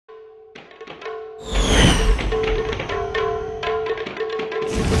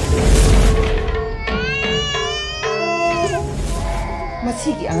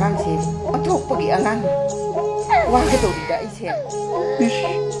masigi angang se athok pagi angang wa ke to da ise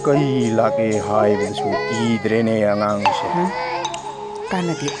kai la ke hai bu su ki drene angang se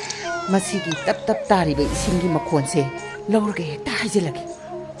kanadi masigi tap tap tari be isingi makhon se lawrge ta hajilagi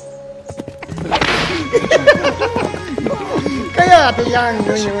kaya te yang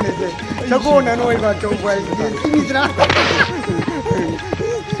no ne se sago na no iba chong bai ni tra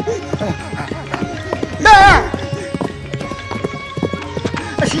da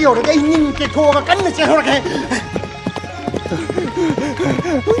asi yo de nin ke tho ga kan ne che ho ke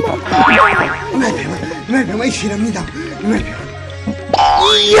mai shiram니다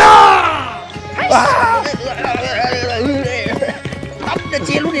이야 남자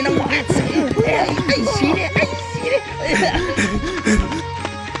제일로는 뭐 아이 시래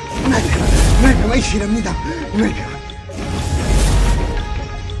mai shiram니다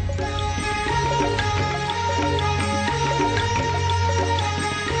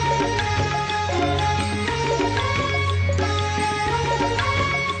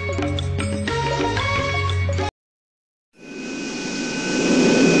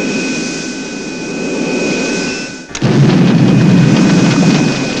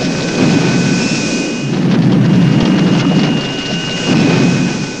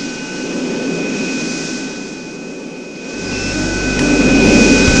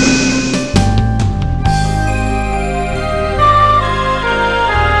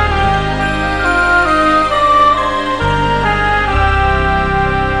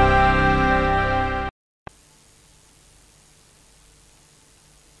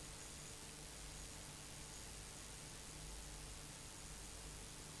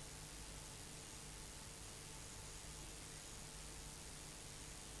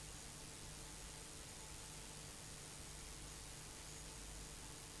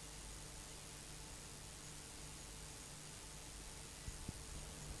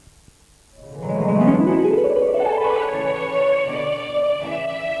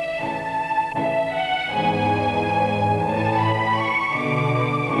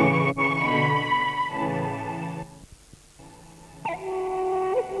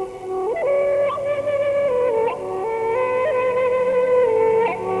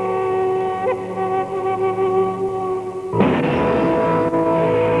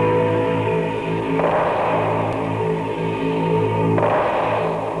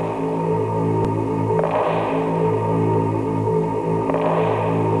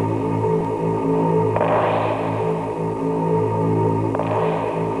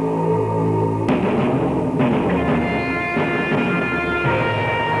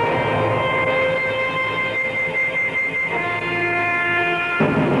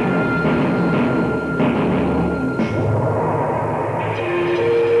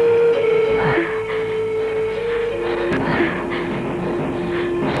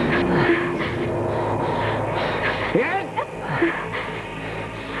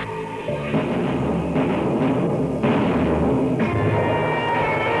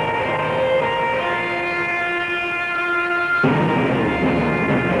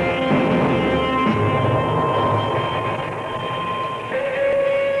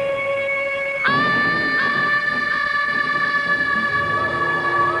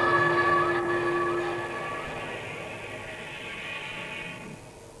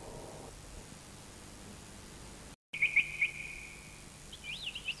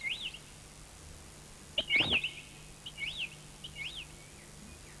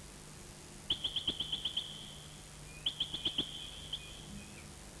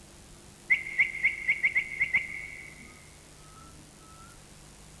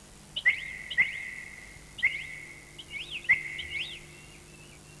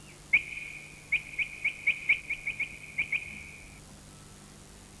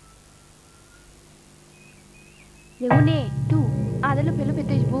Yengune, tu, ada lu pelu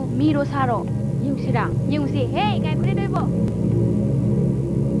petu ibu, miro saro, yung sira, yung si, hey, kaya kunin ibu.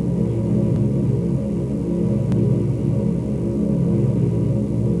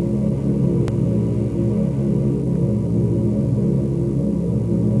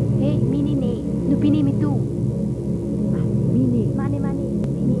 Hey, mini ne, nupini mitu. Mini, mani,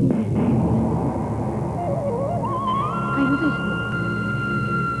 mini. Kaya betul ibu.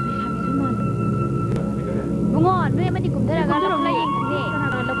 Bungon, nuai mandi kum dah agak lama lagi ni.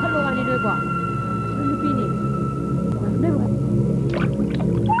 Lepas lu kan ni nuai buat. Lupi ni. Nuai buat.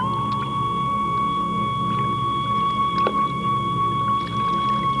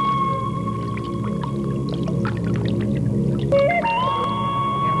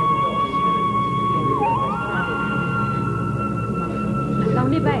 Lang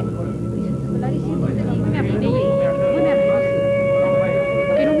ni baik. Lagi sini, ni apa ni? Ni apa?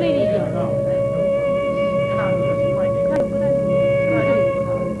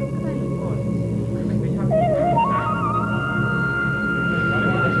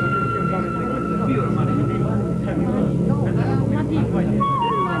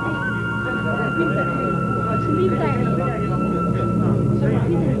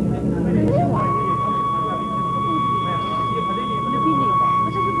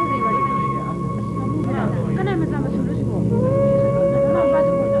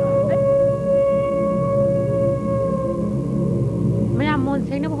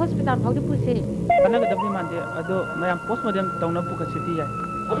 na hospital phau de puse kana ga dabni mande ado mayam postmortem tawna puka city ya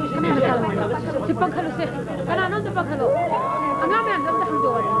kana na kala si pakhalo se kana no de pakhalo anga me andam da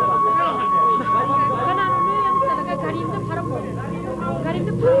hando kana no ne yang talaga garim de pharamo garim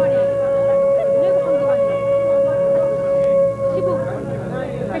de pharamo ne ko hando sibu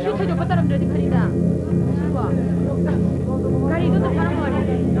kashu thojo pataram de kharida sibu gari do pharamo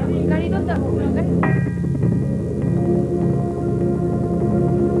gari do da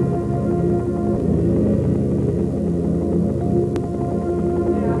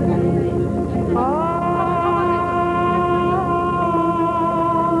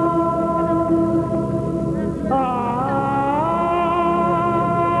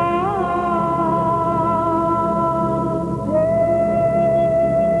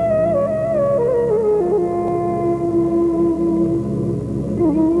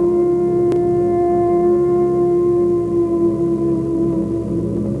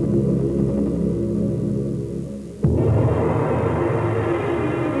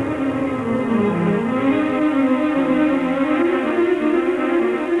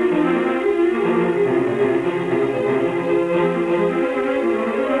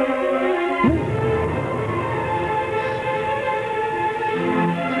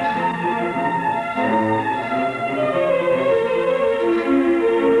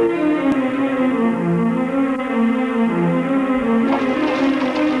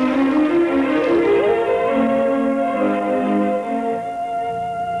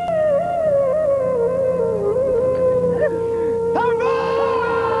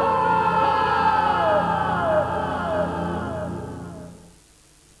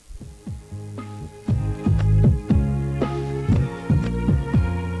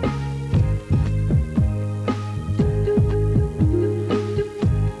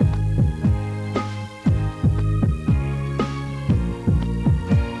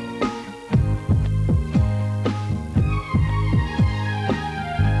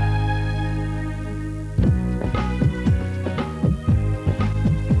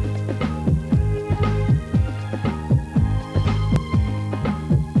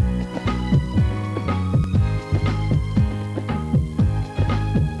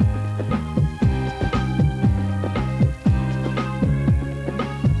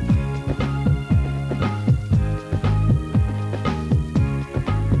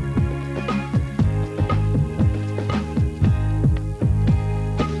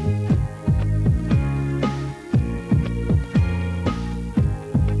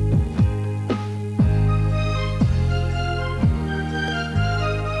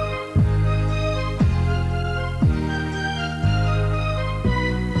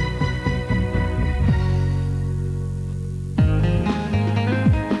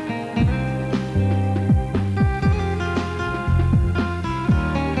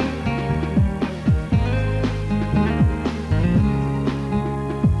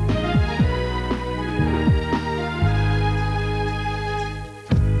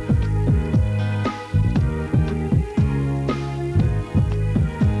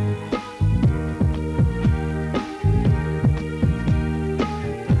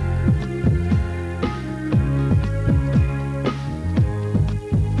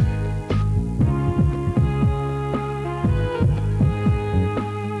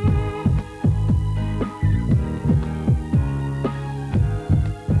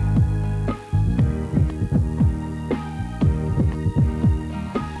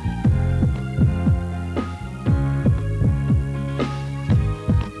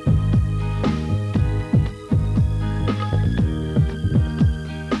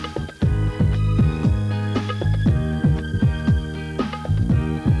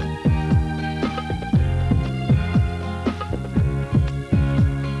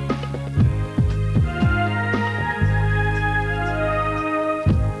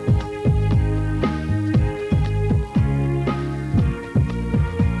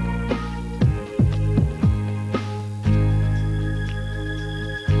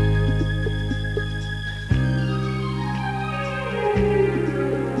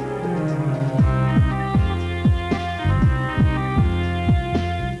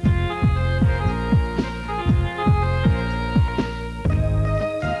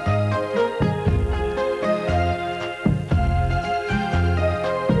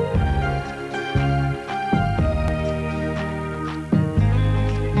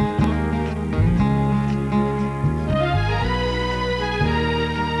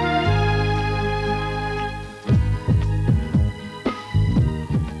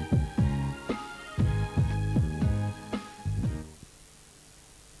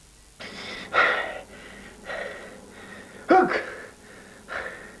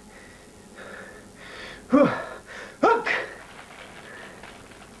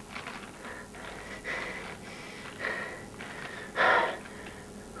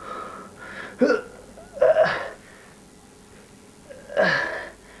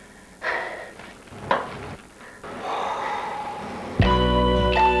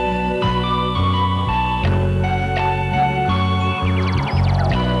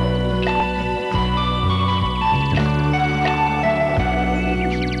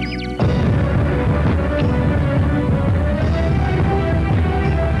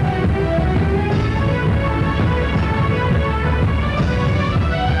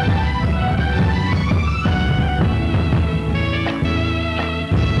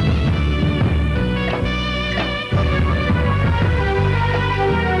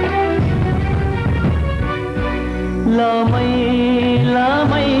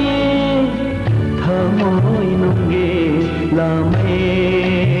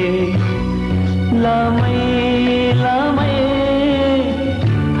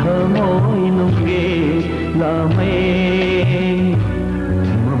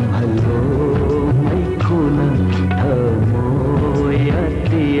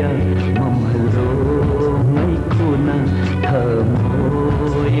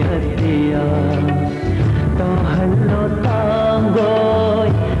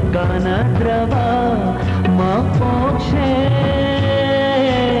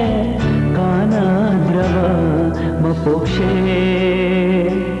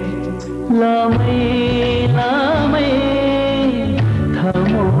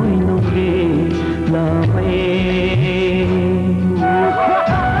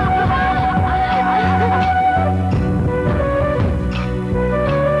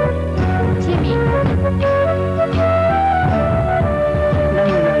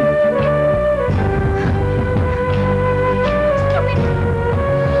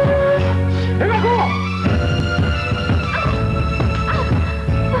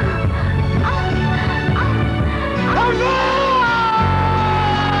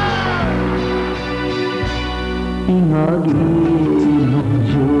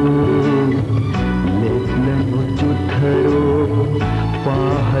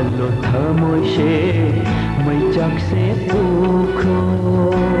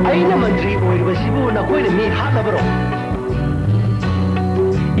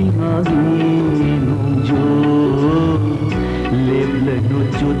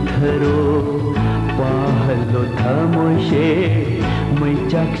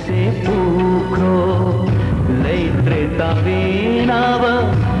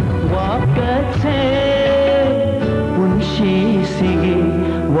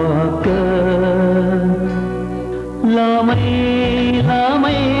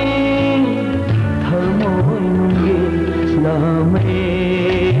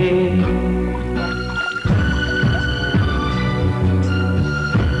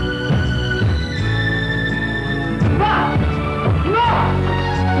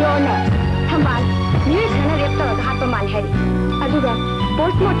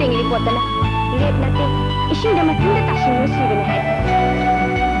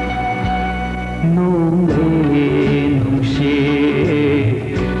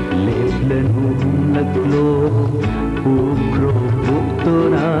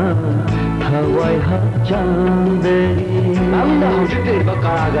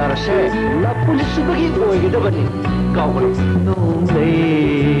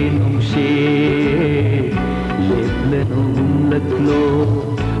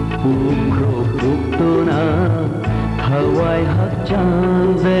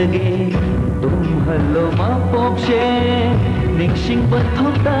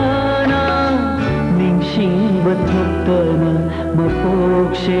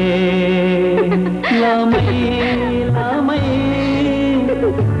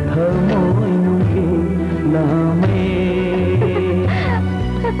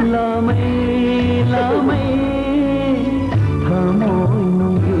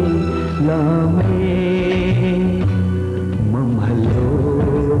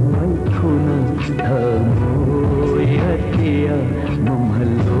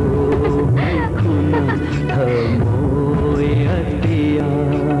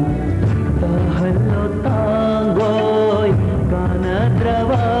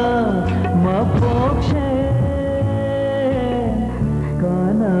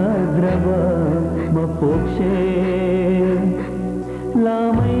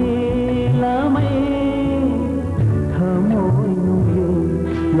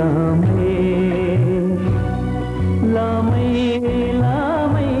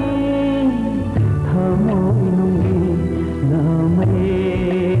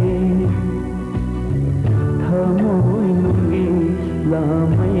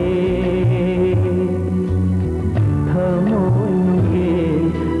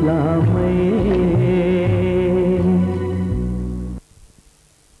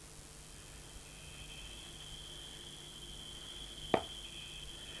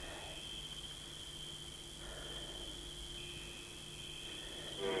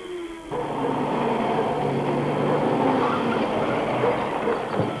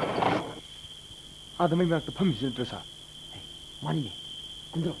आधा मैं तो फम से ड्रेसा मानी ने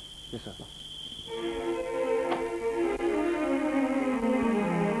कुंद्रो yes sir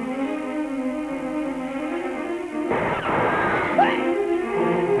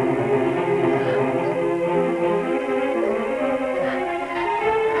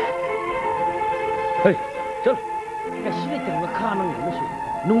Hey, चल क्या सीधे चलने का खाना नहीं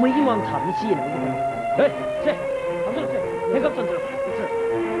है नुम्मई की वांग था नहीं चाहिए ना Hey, चल हम चल एक अब चल चल चल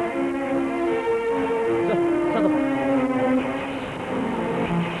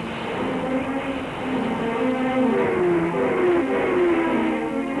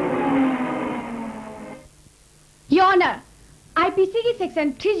Your Honor, IPC की सेक्शन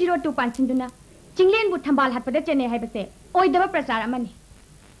 302 पांचुना चिंगलेन बु थंबाल हटपदे चेने है बसे ओइदबा प्रचार अमनी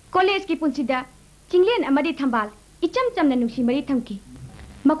कॉलेज की पुंसीदा चिंगलेन अमदी थंबाल इचम चमना नुसी मरी थमकी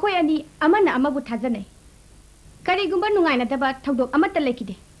मखोय अनि अमना अमबु थाजने करिगुंबा नुंगाइनदबा थौदोक अमत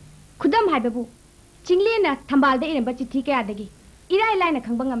लेखिदे खुदम हाइबबु चिंगलेन थंबाल दे इरबा चिठी कयादगी इराय लाइना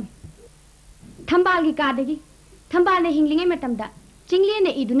खंबंगम थंबाल की कादगी थंबाल ने हिंगलिंगे मतमदा चिंगलेन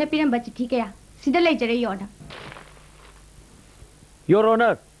ने इदुने पिरंबा चिठी कया सिदा लेजरे योना Your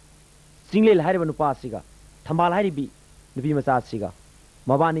Honor, Single Hariban Pasiga, Tambal Haribi, the Vimasa Siga,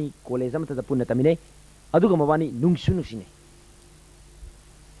 Mavani, Kolezam to the Punatamine, Aduga Mavani, Nungsunusine.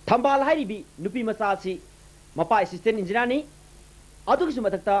 Tambal Haribi, Nupi Masasi, Mapai assistant in Jirani,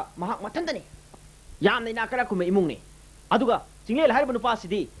 Adusumatata, Mahak Matandani, Yam the Nakarakume Imuni, Aduga, Single Hariban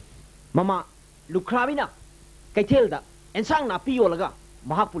Pasidi, Mama, Lucravina, Kaitilda, and Sangna Piolaga,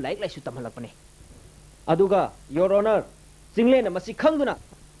 Mahapu like Sutamhalapane. Aduga, Your Honor. Single na masi khangduna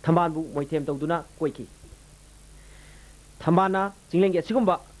thamban bu moithem tawduna koiki thambana singleng ge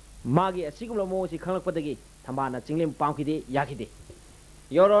sigumba magi asigumla mo si khanglakpadagi thambana singleng pamkhide yakhide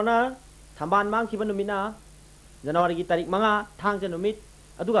Your Honor thamban mangkhiba numina January gi tarik 5 thangja numit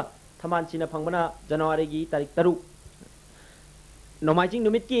aduga thamban sina phangbana January gi tarik 3 nomaijing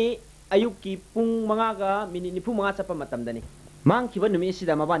numit ki ayuk ki pung 5 ga minute 95 chapa matamdani mangkhiba numit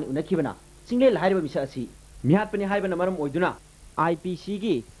sida mabani unakhibana single hariba bisa asi Mihat pani haiba namaram oiduna IPC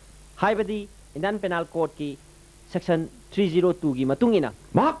gi haibadi Indian Penal Code ki section 302 gi matungina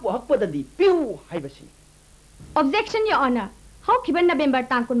mahakpu hakpadadi piu haibasi Objection Your Honor how kiban November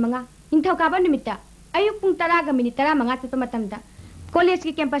tangkun manga inthokaba numita ayuk pung 10 ga minute 15 chapa matamda college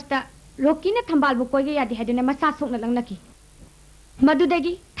ki campus ta roki na thambal bu koige yadi haduna masa sokna langnaki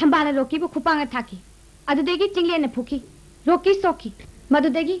madudagi thambala roki bu khupanga thaki adudagi chingle na phuki roki soki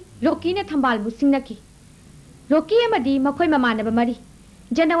madudagi roki na thambal bu singnaki Roki amadi makhoi mamanaba mari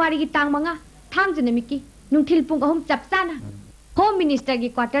January gi tang manga thang janamiki nungthil pung ahum chapsana Home Minister gi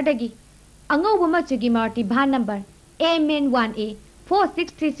quarter dagi angau bama chugi marti bhan number AMN1A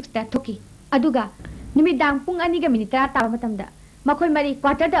 4636 ta thoki aduga numidang pung ani ga minute ta matamda makhoi mari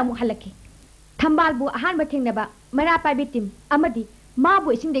quarter da amu halaki thambal bu ahan ba thengnaba mara pai bitim amadi ma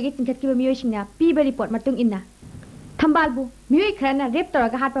bu ising degi chingkhat ki miyoi singna piba report matung inna thambal bu miyoi khrana rape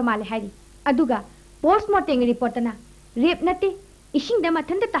toraga hatpa male hari aduga Postmortem report na rape nate ising da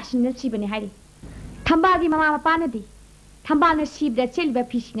mathanda tasin na sibane hari thambal gi mama papa na di thambal na sibda chelba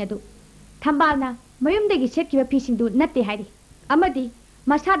fishing adu thambal na mayum degi setkiba fishing du nate hari amadi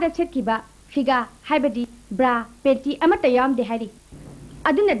masada setkiba figa haibadi bra peti amata yam de hari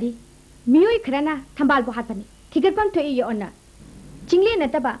aduna di miyoi khrana thambal bu hatani thigatpam thoi yo ona jingle na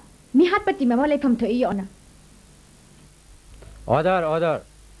taba mi hatpati mama lepham thoi yo ona order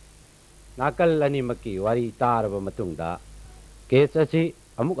Nakal animaki wari taraba matungda case achi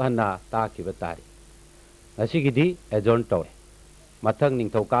amuk hanna takiba tari asigidi adjourn tawe mathang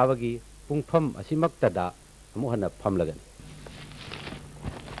ningthau kabagi pungpham asimaktada amuk hanna phamlagan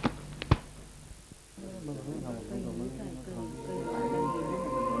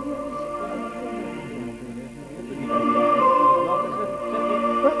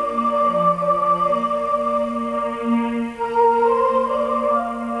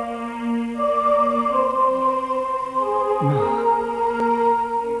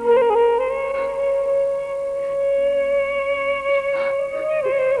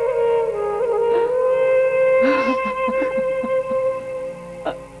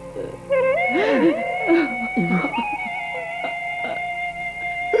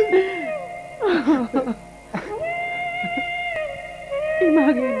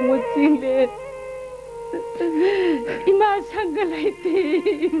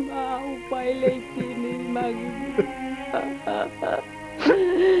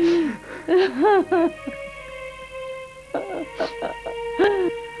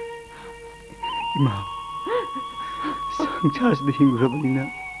Sanchas ding rabalina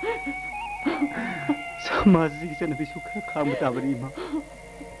Samasi sana bisukha kham tabari ma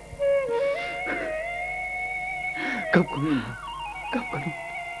Kapkanu, kapkanu.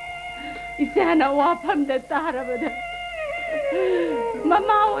 Isana wafam da tarabada.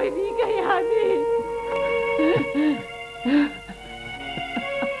 Mama wani kaya ne.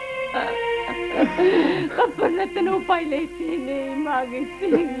 Kapag natanupay lay sini,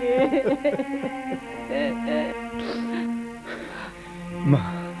 magising Ma,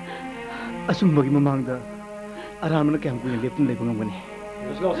 asum bagi mamangda, araman na kaya ko yung lipin lay pangamani.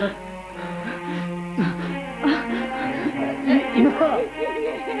 Let's go, sir. Ima!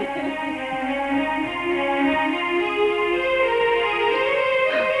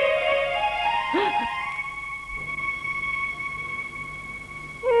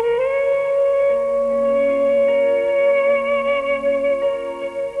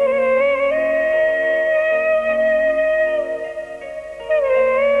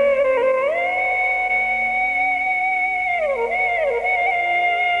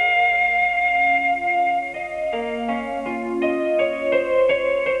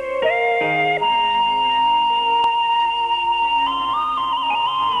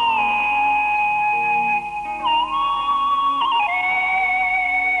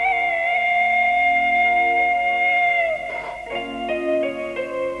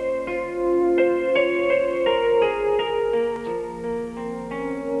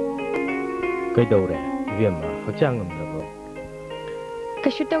 Kaidore, Viema, Hachangam Rabo.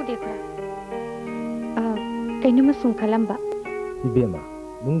 Kashuta Dekra. Kainuma Sunkalamba. Ibema,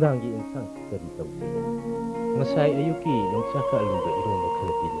 Mundangi in San Carito. Masai Ayuki, yung Saka Aluga, Iromo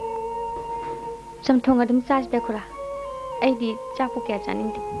Kalapile. Samtong Adam Sas Dekra. Aidi Chapuka Janin.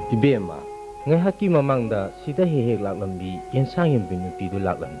 Ibema, Ngahaki Mamanda, Sita He Laklambi, in Sangin Binupidu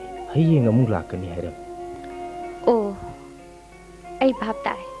Laklambi, Haying a Mulakani Heram. Oh, ay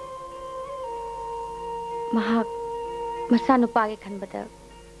Babtai. Mahak masanupagi kan bada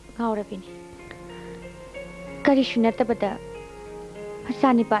ngaurabini. Kari shunata bada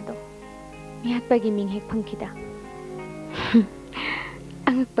masani pado mihat pagi minghek pangkita.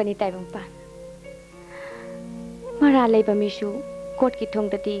 Angak pani tay bang pan. Maralay ba misu kot ki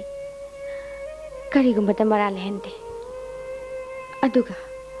thong dati kari gumbata maralay hente. Aduga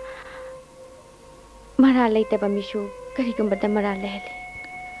maralay ta ba misu kari gumbata maralay heli.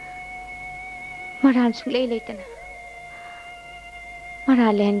 Maran sulay laytana.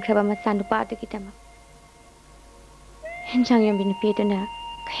 Maralayan kraba masanupa adu kitama. Henjang yang binupido na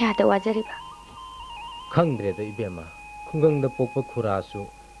kaya da wajariba. Kangdre da Ibema, Kungang da Popa Kurasu,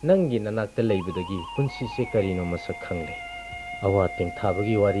 Nangi Nanakta Laybadagi, Punsi Sekarino Masak Kangre. Awa Ting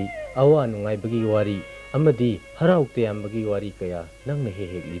Tabagi Wari, Awa Nungai Bagi Wari, Amadi, Haraukte Ambagi Wari Kaya, Nang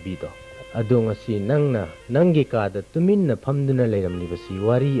Hehek Libido. Adong asi nangna nangi kada tuminna phamduna leiramni basi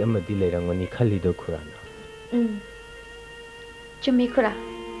wari amadi leirangani khalido khurana chumi khura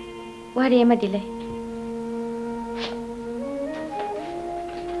wari amadi le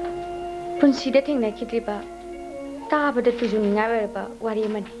punsida thengna khidriba tabada tujung ngawerba wari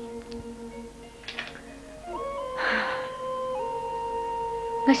amani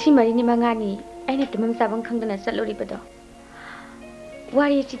ngasi mari ni mangani aina tumam sabang khangdana salori bado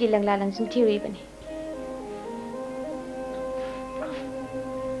Wari sigi langla langsung theory bani.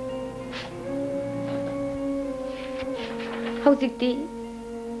 Haujikti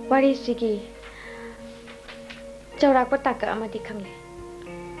wari sigi chaurak pataka amati khangle.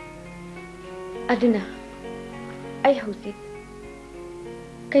 Aduna ai haujik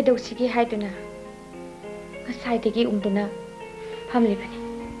kaidau sigi haiduna ngasai degi umduna phamli bani.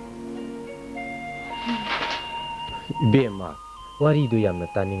 Bema Wari do yamna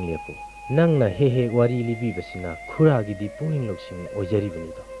taning lepo. Nang na hehe wari libi basina khura gidi puning loksing ojari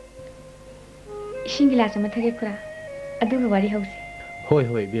banido. Ising gilasa mathage khura. Aduga wari hausi. Hoi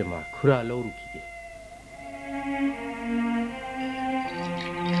hoi bema khura loru kige.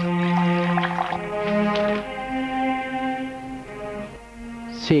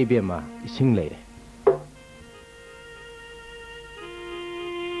 Se bema ising leire.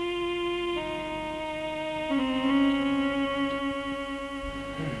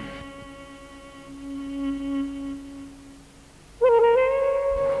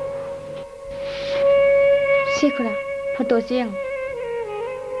 Sikura, foto siang.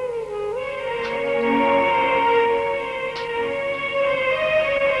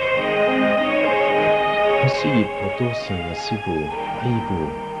 Masigi foto sing masibu aibu.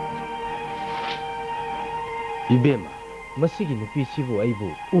 Ibema, masigi nupi sibu aibu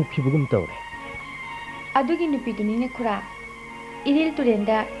ukibugum tawre. Adugi nupi dunine khura. Iril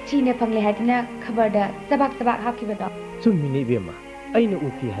turenda chine pangle hadina khabarda sabak hakibada. Chumini ibema, aina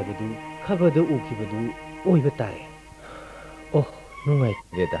uki habadu khabada ukibadu Oi batare. Oh, nungai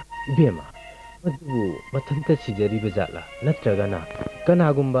deda. Bema. ꯑꯗꯨꯕꯨ ꯃꯊꯟꯇ ꯁꯤꯖꯔꯤꯕ ꯖꯥꯠꯂꯥ ꯅꯠꯇ꯭ꯔꯒꯅ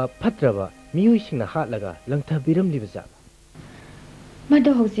ꯀꯅꯥꯒꯨꯝꯕ ꯐꯠꯇ꯭ꯔꯕ ꯃꯤꯑꯣꯏꯁꯤꯡꯅ ꯍꯥꯠꯂꯒ ꯂꯪꯊꯕꯤꯔꯝꯂꯤꯕ ꯖꯥꯠꯂꯥ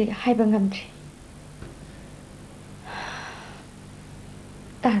ꯃꯗꯨ ꯍꯧꯖꯤꯛ ꯍꯥꯏꯕ ꯉꯝꯗ꯭ꯔꯤ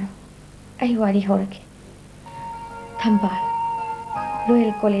ꯇꯥꯔꯣ ꯑꯩ ꯋꯥꯔꯤ ꯍꯧꯔꯛꯀꯦ ꯊꯝꯕꯥꯜ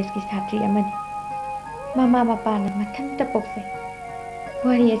ꯔꯣꯌꯦꯜ ꯀꯣꯂꯦꯖꯀꯤ ꯁꯥꯇ꯭ꯔꯤ ꯑꯃꯅꯤ ꯃꯃꯥ ꯃꯄꯥꯅ ꯃꯊꯟꯇ ꯄꯣꯛꯆꯩ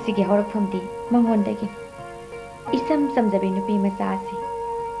ꯋꯥꯔꯤ ꯑꯁꯤꯒꯤ ꯍꯧꯔꯛꯐꯝꯗꯤ ꯃꯉꯣꯟꯗꯒꯤꯅꯤ ꯏꯆꯝ ꯆꯝꯖꯕꯤ ꯅꯨꯄꯤ ꯃꯆꯥ ꯑꯁꯤ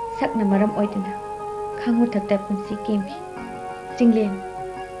ꯁꯛꯅ ꯃꯔꯝ ꯑꯣꯏꯗꯨꯅ ꯈꯥꯉꯨꯊꯛꯇ ꯄꯨꯟꯁꯤ ꯀꯦꯝꯈꯤ ꯆꯤꯡꯂꯦꯟ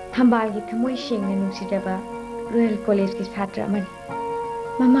ꯊꯝꯕꯥꯜꯒꯤ ꯊꯃꯣꯏ ꯁꯦꯡꯅ ꯅꯨꯡꯁꯤꯖꯕ ꯔꯣꯌꯦꯜ ꯀꯣꯂꯦꯖꯀꯤ ꯁꯥꯇ꯭ꯔ ꯑꯃꯅꯤ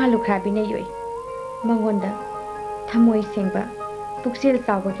ꯃꯃꯥ ꯂꯨꯈ꯭ꯔꯥꯕꯤꯅ ꯌꯣꯛꯏ ꯃꯉꯣꯟꯗ ꯊꯃꯣꯏ ꯁꯦꯡꯕ ꯄꯨꯛꯆꯦꯜ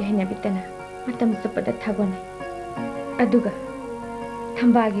ꯆꯥꯎꯕꯒꯤ ꯍꯩꯅꯕꯤꯇꯅ ꯃꯇꯝ ꯆꯨꯞꯄꯗ ꯊꯥꯒꯣꯟꯅꯩ ꯑꯗꯨꯒ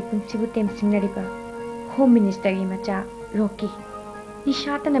ꯊꯝꯕꯥꯜꯒꯤ ꯄꯨꯟꯁꯤꯕꯨ ꯇꯦꯝꯁꯤꯡꯅꯔꯤꯕ ꯍꯣꯝ ꯃꯤꯅꯤꯁꯇꯔꯒꯤ ꯃꯆꯥ ꯔꯣꯀꯤ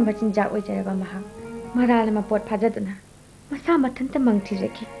ꯅꯤꯁꯥꯇꯅ ꯃꯆꯤꯟꯖꯥꯛ ꯑꯣꯏꯖꯔꯕ ꯃꯍꯥꯛ ꯃꯔꯥꯜ ꯃꯄꯣꯠ ꯐꯥꯖꯗꯨꯅ ꯃꯁꯥ ꯃꯊꯟꯇ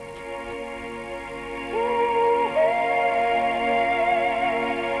ꯃꯪꯊꯤꯖꯈꯤ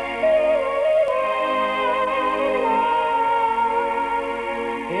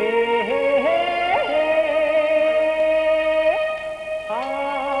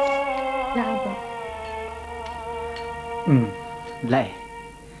ꯂꯥꯛꯑꯕꯣ ꯂꯥꯛꯑꯦ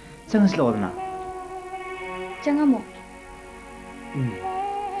ꯆꯪꯉꯁꯤ ꯂꯥꯛꯑꯣꯗꯅ ꯆꯪꯉꯝꯃꯣ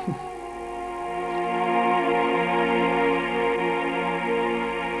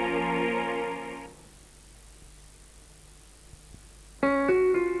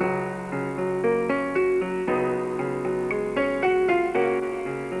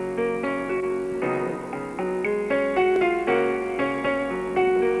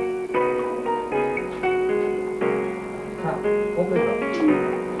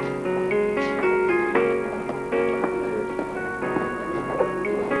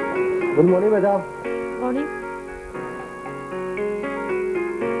Good morning, madam. Morning.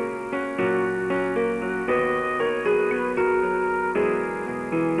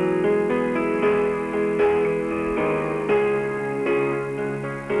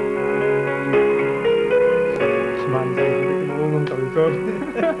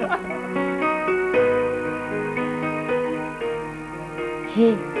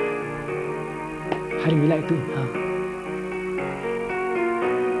 Hey. Hari Mila itu.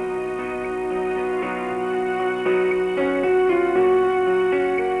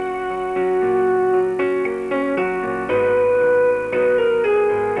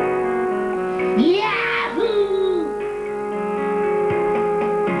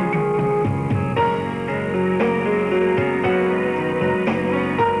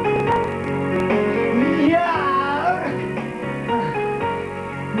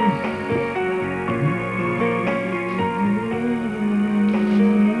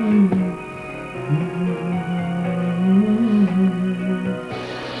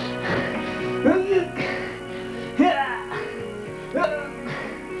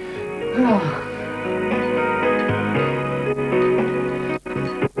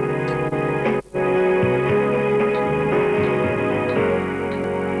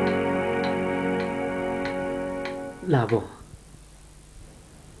 Labo.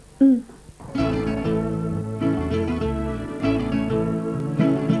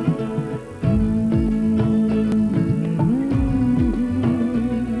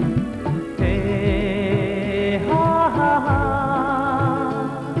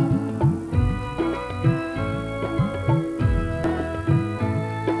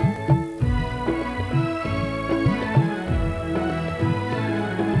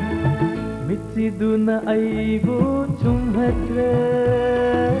 Mitsiduna aibu chumhatre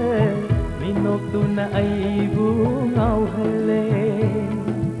Minokduna aibu ngauhale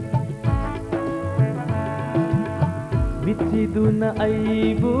Mitsiduna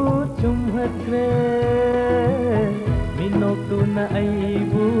aibu chumhatre Minokduna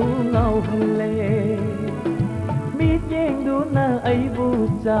aibu ngauhale Mitjengduna aibu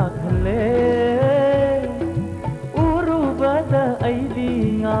chakhale Urubada aidi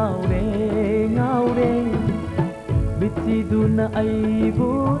ngaure ngaure Bitsiduna aibu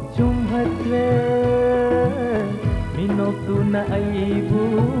chumhatre Minokduna aibu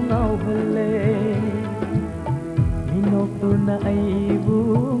ngauhale Minokduna aibu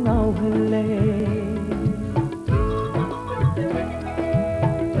ngauhale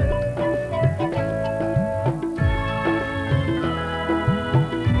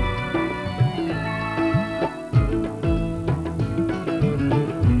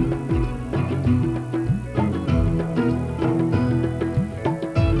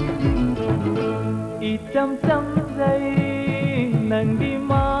Chăm chăm dây nàng đi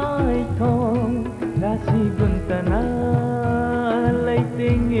mãi thôi ra si buồn ta na lấy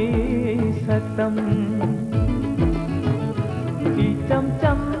tình saktam I cham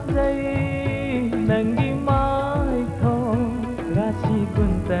cham jai nangi mai tho rasi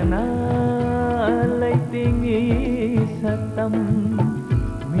kuntana lai tingi saktam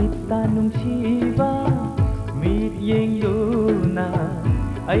mita nung siva mit yeng luna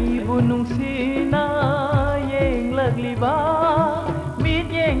ai bu nung sina yeng lag liba mit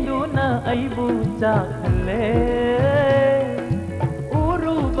yeng luna ai bu chak hale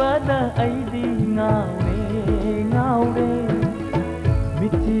uru bada ai di ngawe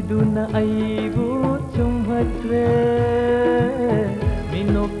miti duna ai bu chung hatre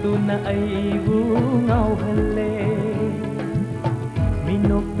minok duna ai bu ngau hale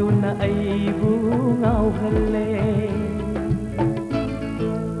minok duna ai bu ngau hale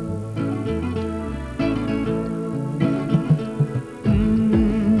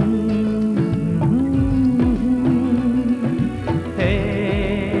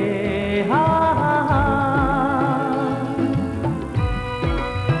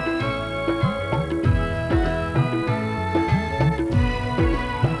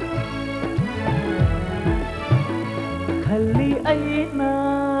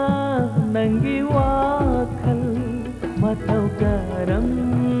nangi wakal matau garam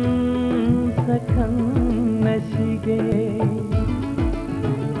sakhang nasige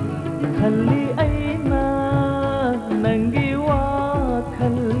khalli aina nangi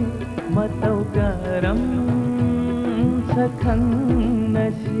wakal matau garam sakhang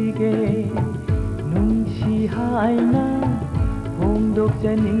nasige nungsi haina hongdok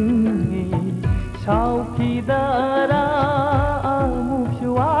janingi sauki dara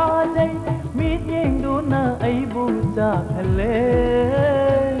amukshwajai mit yeng duna ai bu chakhle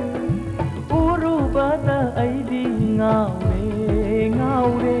uru bada ai di ngawe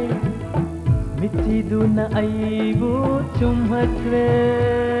michi duna ai bu chumhatre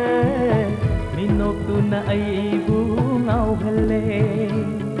minok duna ai bu ngau hale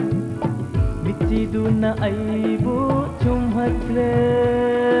michi duna ai bu chumhatre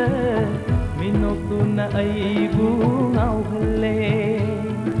minok duna ai bu ngau hale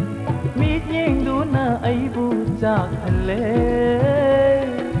mit yeng duna ai bu chak hale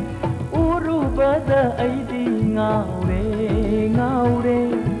uru bada ai di ngaure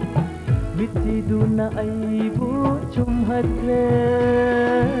michi duna ai bu chum hatre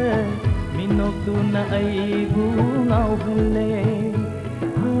minok duna ai bu ngau hale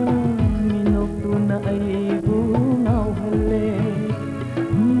minok duna ai bu ngau hale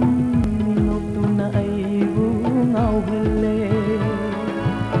ngau hale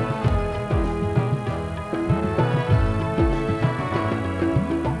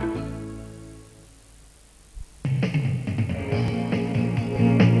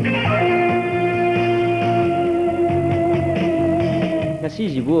ngasi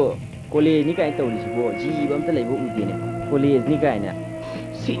jibo college ni kai tawri jibo jiba amta laibo udene college ni kai na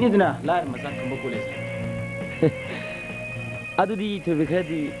sini dina lar mazan kamba college adudi thobi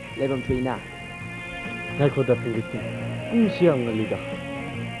khadi laibam thoina Naikoda Philippine. Siang ngalida.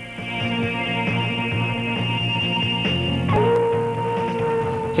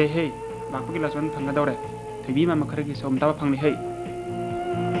 Hey, makpagi lason phanga dawre. Thibi ma makharagi som tawa phangni hey.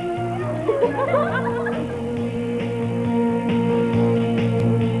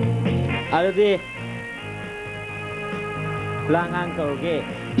 Adudi langang kauge.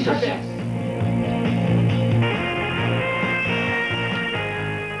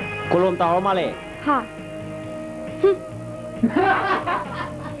 Kolom tawa male. Ha.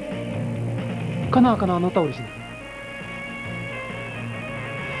 Kana no tawrisin.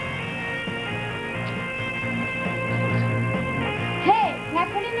 Hey,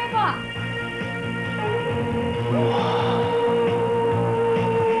 ngakuni ne ba?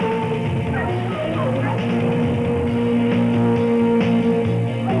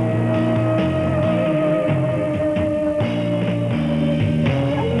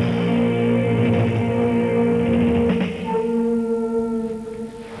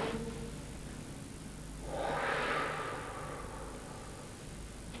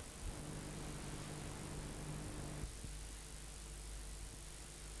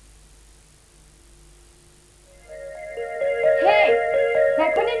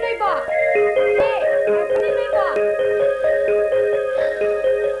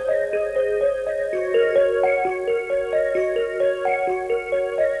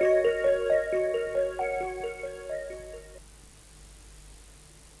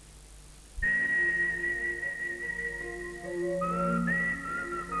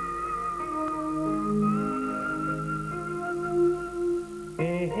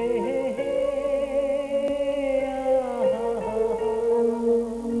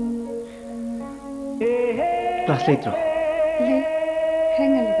 Class लेत्रो ले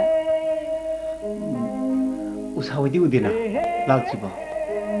खरंग लिबा उसावदी उदेना लाक्सिबो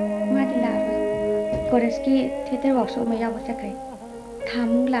मादी लारो coarse की theatre workshop में याव चक्रे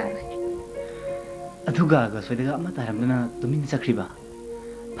थामुंग लारो अथुगा ग सोइदगा अमा तारमना तुमिन चक्रिबा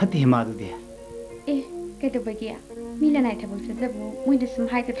फते मादु दे ए केतो बगिया मीना नाय थबो सजबो मोइद सुम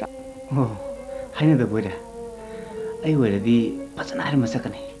हाइगद्रो हो हाइना द बोइदा आई वरदी फजना हार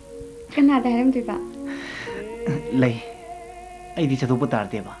मसकने कना दारम दिबा लै आइदी चथोप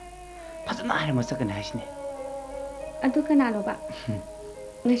तारदेबा फजना हार मसकने हाइसने अदु कना लोबा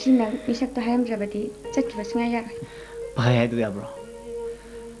ngasi nang isak to haram rabadi chatwa sunga ya भाई है तो यार ब्रो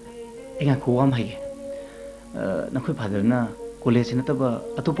एक आँखों हम है ना कोई फादर ना कॉलेज से ना तब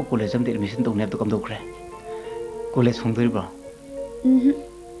अतुप कॉलेज में एडमिशन तो उन्हें तो कम दो करे कॉलेज होंगे तो ब्रो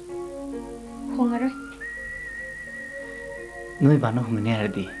होंगे रो नोई बानो होंगे नहीं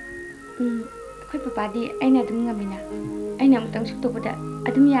हरदी कोई पापा दी ऐना तुम गमीना ऐना मुतंग सुख तो बड़ा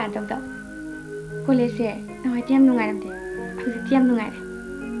अदुम यार दो कॉलेज से ना वाइट याम नुंगारम दे फिर याम नुंगारे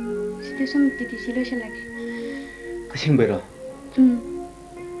सिचुएशन तिती सिलोशन लगे असिंग बेरो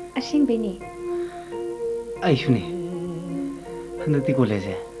असिंग बेनी आई सुने हंदती कॉलेज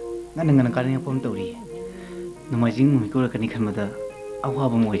है ना नंगन कार्य पम तौरी नमाजिंग मुझको रखनी खमदा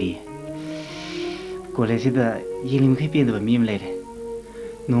अवाब मोरी कॉलेज दा येलिम खै पेदब मीम लेरे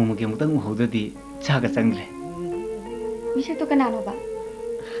नोम के मुतंग होददी चागा चंगले मिसे तो कनानो बा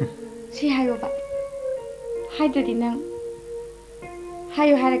सी हायो बा हाइददी नंग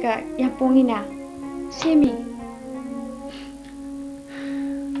हायो हारगा या पोंगिना सेमी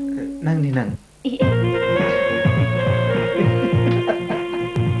नंग नी नंग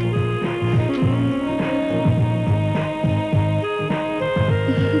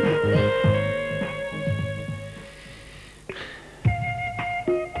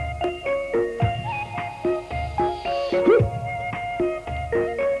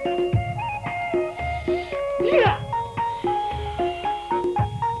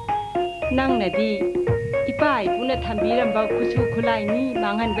nang na di ipai puna thambiram ba kuchu khulai ni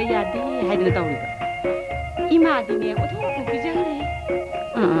mangan ba ya di haidna tawri ba ima di ne ko thok ku bijare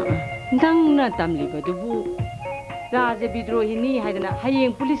nang na tamli ba du bu raja bidrohi ni haidna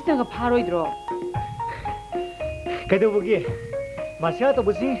hayeng police na ga pharoi dro kaido bugi masya to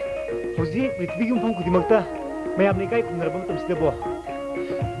busi hoji prithvi gi mphang khudi makta mayam ne kai khumnar bam tamsida bo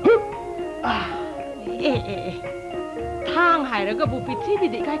thang hairaga bu prithvi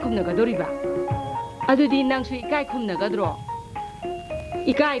de kai khumna ga dori ba adudi nang su ikai khumna ga dro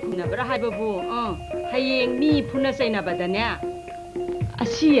ikai khumna bra haiba bu hayeng mi phuna saina badane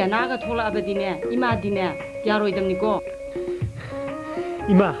asi ana ga thola abadine ima dine yaroi damni ko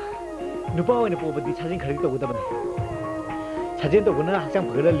ima nupa oine pobadi sajin khari to godabane sajin to guna haksang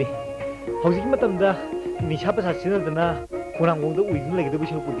phagalali hauji matamda nisha pa sasina dana khurang gongda uigin lagi do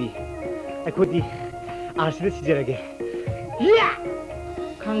bisu pudi akhodi RC सिजरगे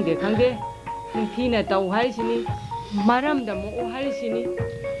खंगे खंगे थीना तौ हाइसिनी मरम दमो हाइसिनी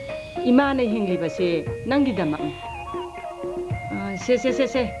इमाने हिंगली बसे नंगी दमा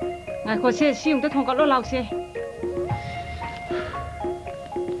से नाखो से सिउं त थोंकलो लाउसे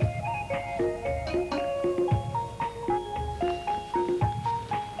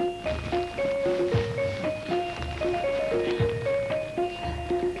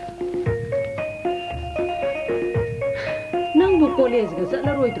college का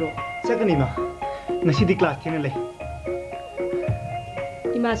चला रोइद्रो चकनी मा नसीदी क्लास थेने ले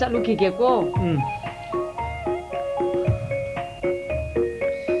इमा चलु के को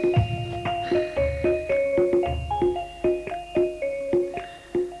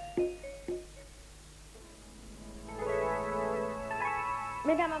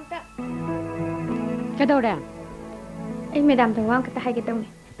मैडम amta कदौड़ा ए मैडम तो वाम कता हाइगे तौने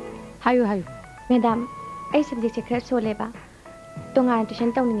हायो हायो मैडम ए सब्जेक्ट से खरा सोलेबा तोंगान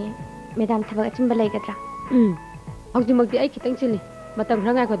ट्यूशन तौनी मैडम थबक अचिंबा लेगद्रा हौजिमक्ति आई खितंग चिली मतम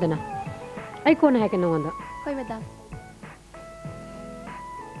खरा गाखोदना आई कोन हाय के नोंदा कोई मैडम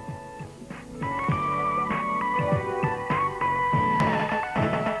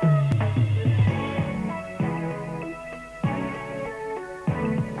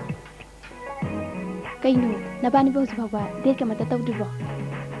कइनो नबानी बहु भाबा डेट का मत तौद्रिबो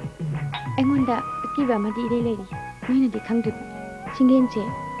एंगोंदा अकीबा मदी इरे लेरी नोइना दि खंगद्रिबो सिंगेनचे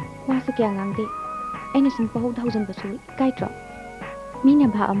वासु क्या ngang अैना सिन पहौ धाउजन बसु काइट्रो मीना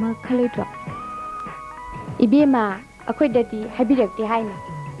भा अमा खलोइट्रो इबेमा अखोइ दति हाबिरक्ते हाइना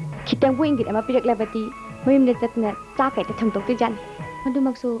खितंग बु इंगित अमा पिरक्लाबति मयुमले चतना चाकाइते थंगतोक्ते जान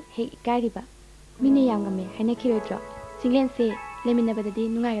मदुमक्सु हे इकाइरिबा Meena यामगमे हाइना खिरोइट्रो सिंगलेनसे leminabadadi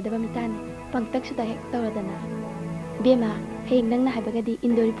nungagadaba mitane pangtak suda hek tawradana bema heyeng nangna haibagadi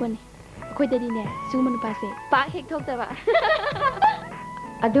indori poni akoidadi ne suma nupase pa hek thoktaba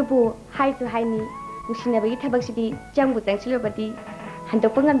adubu haisu haini nusinabagi thabaksidi jambu tangsilobadi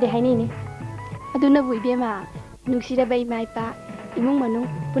handokpa ngamde haini ne adunabu ibema nungsiraba imai pa imung manung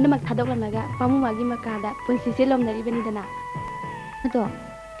punamak thadoklamnaga pamumagi makada punsise lomnaribani dana ado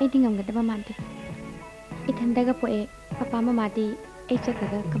aidi ngamgadaba mante ithandaga poe papa mama di ai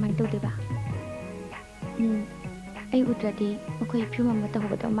chakaga kamai tawdeba ai udradi makoi phuma mata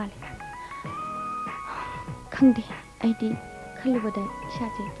hobada male khangdi aidi khalubada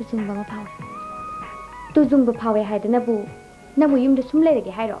shaje tujungba ma phawe tujungba phawe haidana bu namu yumda sum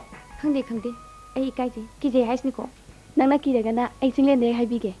leirage hairo khangdi ai kaije kije haisni ko nangna kiraga na ai single ne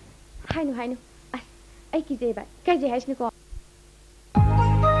haibige hainu as ai kije ba kaije haisni ko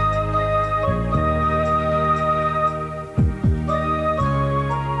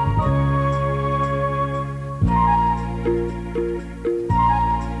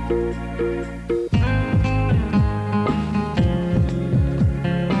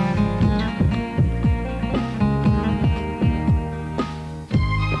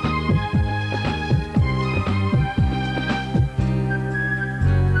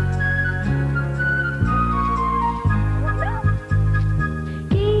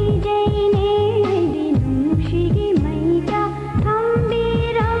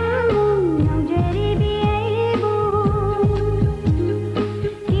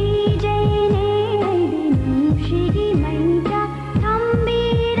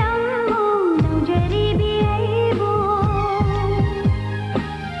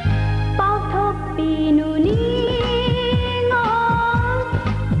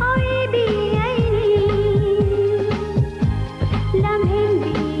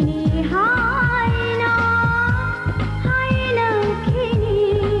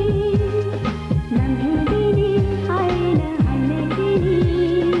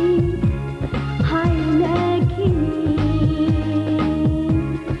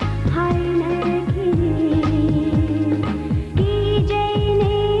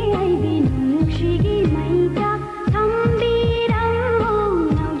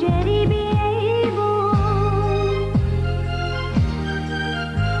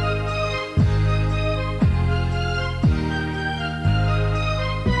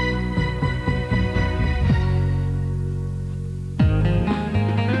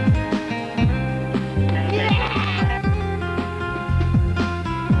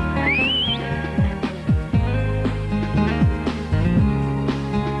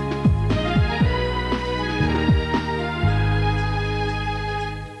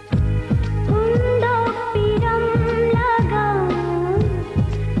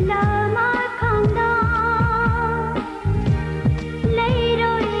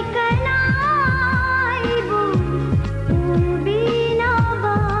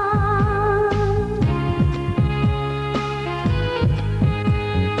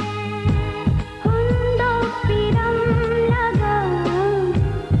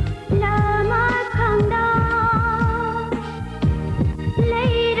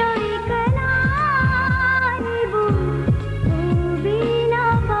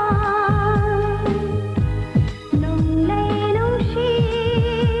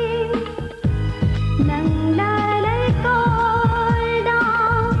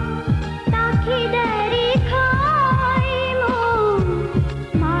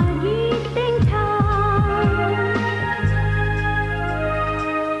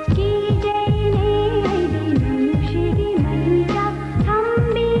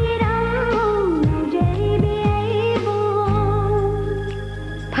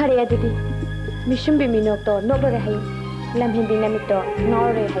Mishumbi minokto nokdore hai lamhendi namito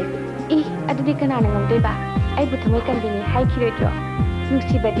nore hai adudi kanana ngamde ba ai bu thamai kan dini hai khiretro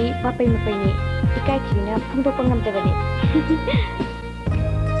nusibadi mapai mapai ni ikai khirina phungdo pangam tabani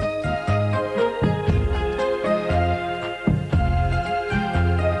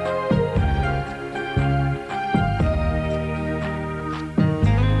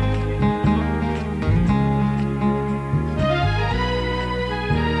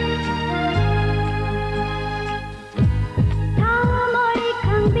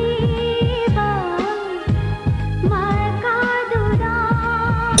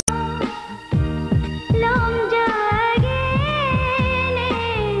Long jage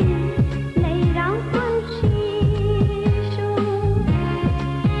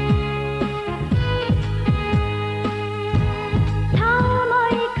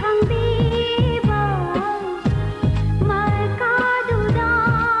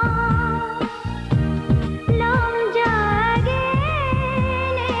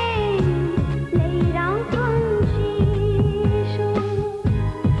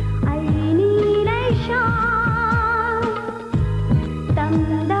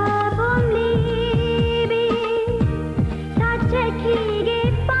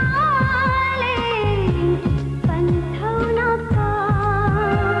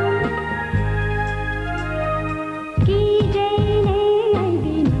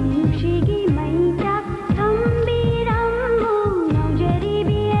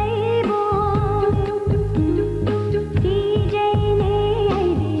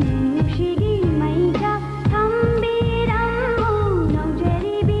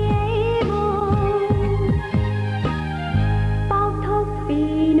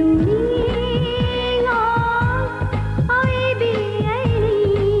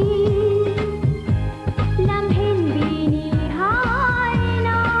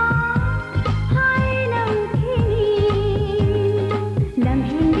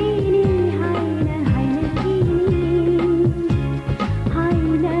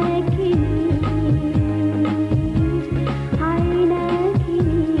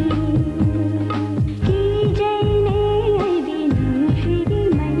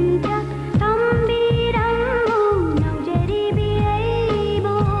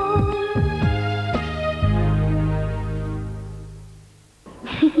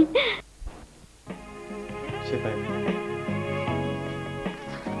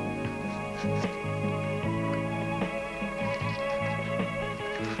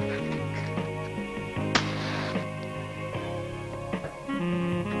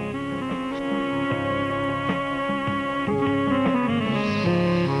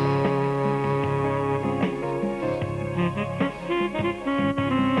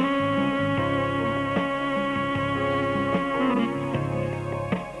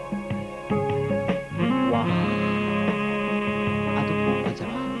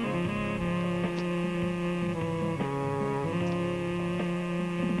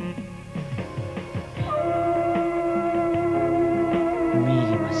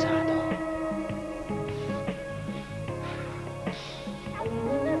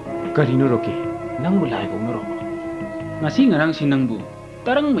Karino Rocky, nangbu lai ko naro. Ngasi ngarang si nangbu,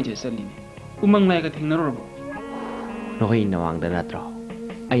 tarang maje salini. Umang lai ka ting naro bo. Nohoi nawang da natro.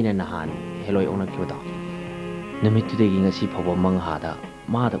 Aina nahan heloi ona kyoda. Namit tudegi ngasi phawa manghada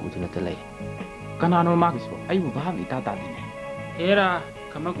mada uduna talai. Kanano magisbo, ayu bhavi tata dine. Hera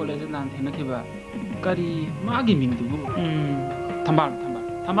kama college nan thena khiba. Kari magi ming du.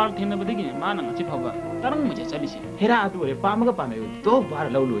 Thambal thena badegi mana ngasi phawa tarang maje salisi. Hera adu re pamaga pamayo to bar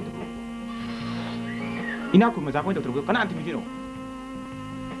lau loi du. Ina ku maja point to kana anti migino.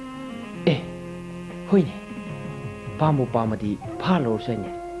 Hoine. Pamu pamadi phalo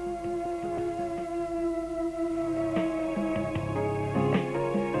sanye.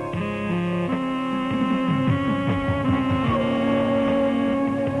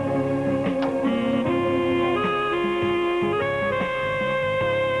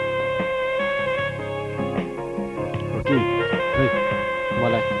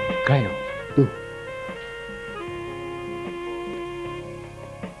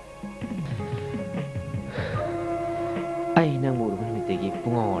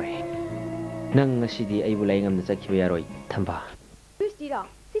 Nang ngasidi ay bulay ngam na sa kiyaroy tamba. Who's dito?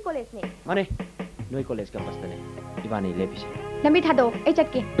 Si college ni. Mane, noy college campus na ni. Iba ni lepis. Lambi thado, ay chat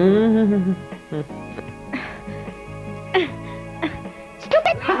ke.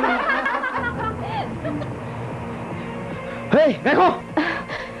 Stupid! Hey, Geko!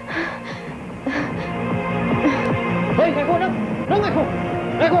 Hey, Geko, nang Geko!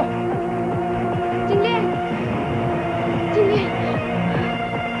 Geko! Jingle! Jingle!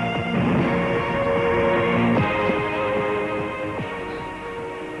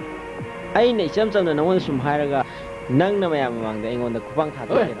 Ai nei cham cham na nangon sum hairaga nang na mayam mangda ingon da kupang tha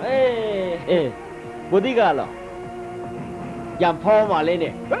to eh bodi ga lo yam pho ma le ne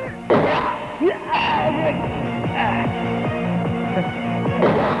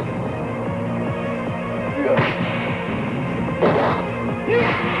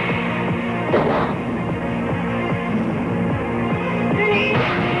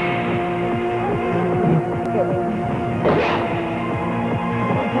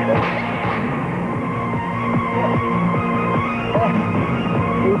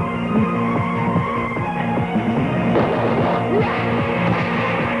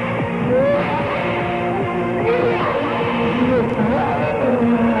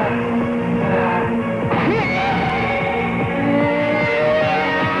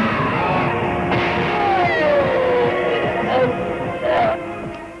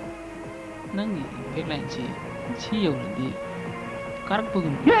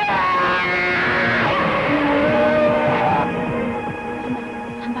Karpugum.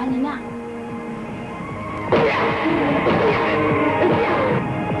 Hambalina.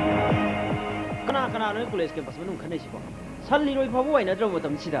 Kana no college campus manung khane si ko. Salli roi phabu aina dro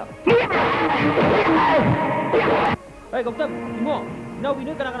botam sida. Ai goptam mo. Now we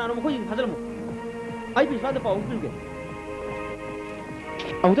know kana no mo khoi phajal mo. Ai bi fa da pa ungul ge.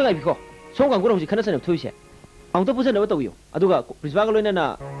 Ang ta ai bi ko. Song gang ko ro si khana san thoi se. Ang ta pusan na taw yo. Aduga principal ga loina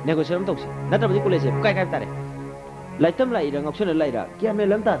na negotiation tawsi. Natrabadi college kai kai tare. Laitam lai ra ngoption lai ra. Kya me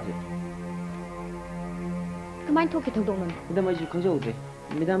lam ta tre. Kamain thok ke thong dong non. Ida mai ju khajau tre.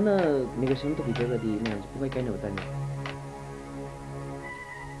 Madam na negotiation to bidega di na pukai kai na batani.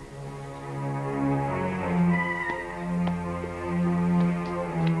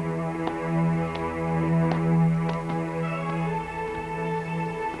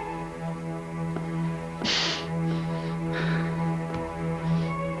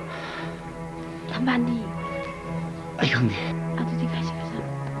 Tambandi. Ayun ni. Ato di kasi kasi.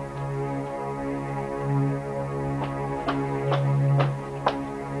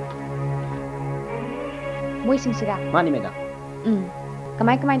 Moy sing sira. Mani meda.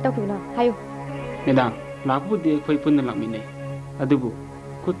 Kamay tau kibno. Hayo. Medang, laku di koi pun na lakmi nei. Adubu,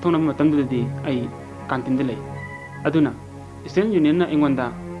 kut thong na matam di ai kantin de lei. Aduna, student union na ingonda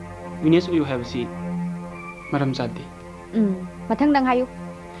Venus uyu have si maram jati. Mathang dang hayo.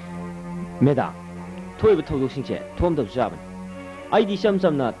 Meda. Thoiba thawdok singche thom da jaban. Ai di sam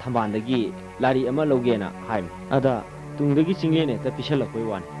na thamban dagi lari ama logena haim. Ada tungdagi single ne ta pishala koi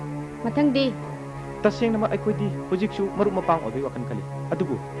wan. Mathang di Taseng nama aikoi di hojiksu marup mapang obi wakan kali.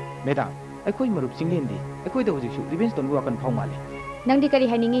 Adubu, Meda, aikoi marup singlen di. Aikoi da hojiksu revenge ton wakan phau male. nang di kari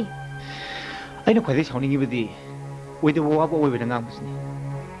haningi. Aina khwai sauningi bidi. Oi de wa oi beda ngang basni.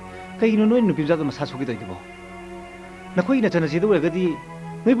 Kai no noi nupi jada masa soki doi dibo. Na khoi na chana si do gadi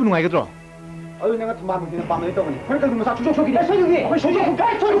noi bu nungai gadro. Ayo 내가 탐방 무슨 방에 있다고. 그러니까 그 무사 주적 속이. 소유기. 소유기.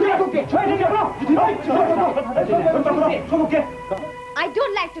 소유기. 소유기. I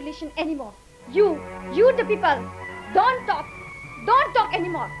don't like to listen anymore. You the people, don't talk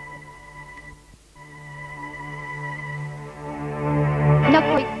anymore.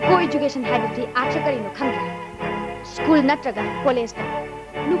 education habiti acha kari no khangla school natraga college ta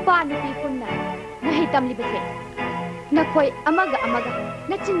nupa nupi punna nahi tamli bese nakhoi amaga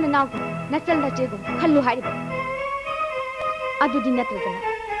nachin nanaw nachal nache gum khallu hari adudi natraga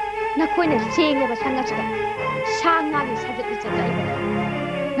nakhoi na sengle ba sangachta sanga gi sajat chai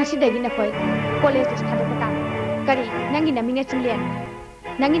nasi dagi nakhoi college ta thadu ta kari nangi na minga chimlian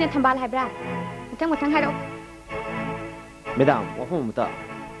nangi na thambal haibra mathang hairo Madam, wafum muta.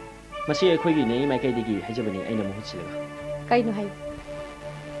 Masi akhoi ne mai kai digi hajabani aina mu huchilaga. Kai no hai.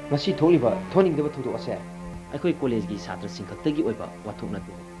 Masi tholiba thoning deba thudu ase. Akhoi college gi satra singkhak tagi oiba wathuk na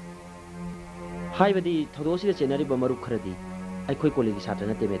tu. Haibadi thodo sida chenari ba maru kharadi akhoi college gi satra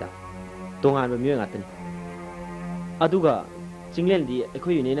na te meda. Tongan ba miyo ngatani. Aduga Jinglen di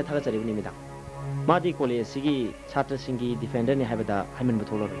akhoi ne na thaga chari ni meda. Madi college sigi satra singi defender ne haibada haiman ba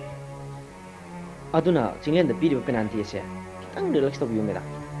tholor. Aduna Jinglen da piri ba penalty ase. Kitang relax to biyo meda.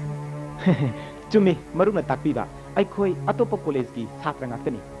 Chumi maruna takpiba akhoi atopa college gi satra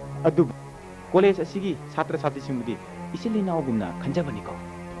ngakani adu college asigi satra sati simudi isili naugumna khanjabani ko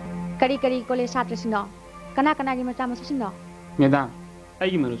kari college satra sino kana gi macha masu sino Madam,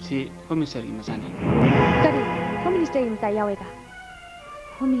 ai marup si home minister gi masani. Kari home minister gi macha yawe ka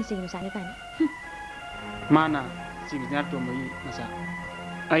home minister gi masani kan Mana si biznar to mai masa.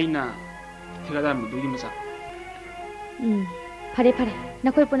 Aina thigada mudu gi masa. Phare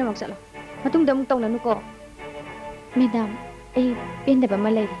nakoi puna mak chalo matung dam tong nanu ko Madam ai pen da ba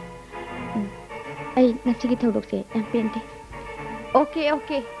malai ai ngasi gi thodok se yam pen te Okay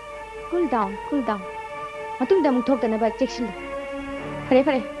cool down matung dam thok da na ba checksil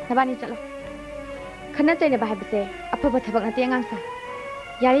phare nabani chalo khana chai na ba habse apha ba thabak na te ngang sa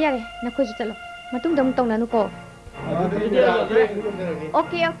yare nakoi ju chalo matung dam tong nanu ko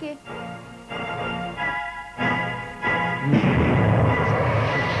Okay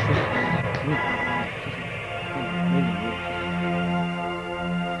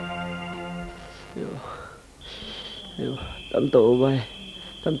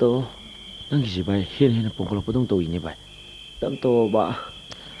Tam to nang gi bai hen pongkolo podong to ini bai tam to ba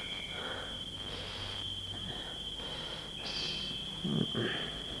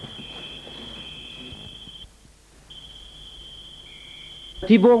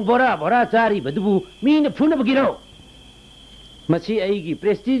Tibong bora cari badubu mina phuna bagiro masi aigi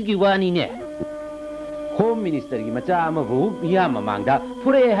prestige gi wani ne home minister gi macha ama bu ya mamangda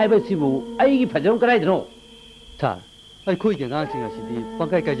phure haiba sibu aigi phajong karai dro Sir, ai khoi ge ngang sing asidi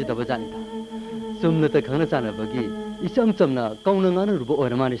pangkai kai da bajani ta sumna ta khangna chana bagi isam chamna kauna ngana rubo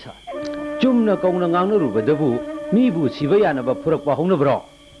oramani sa chumna kauna ngana rubo dabu mi bu siba yana ba phurak pa hongna bro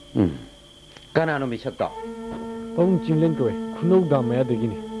kana no misak ta Pong Jinglen ko khunau da maya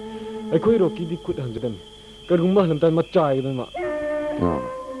degini akhoi roki di khut hanjadam kargumba lamtan ma chai dan ma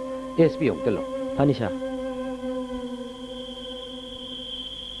SP ong telo Hanisha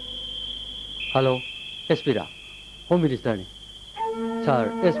Hello SP ra home minister ni Sir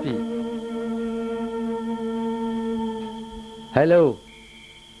SP Hello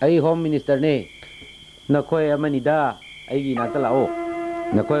ai home minister ne nakhoi amani da aigi na talao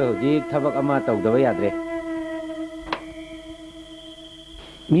nakhoi hojik thabak ama tawdaba yadre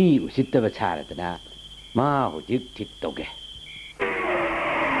mi usittaba charadana ma hojik thik toge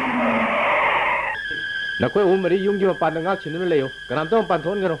nakhoi umari yunggi ma pan ngak chinnu leyo kanam to pan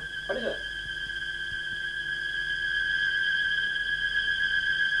thon garo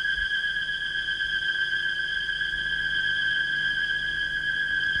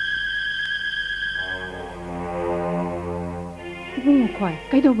Khoi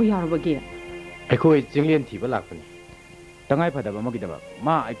kai do bu yar bagi akhoi Jinglen thiba lakpani tangai phadaba magidaba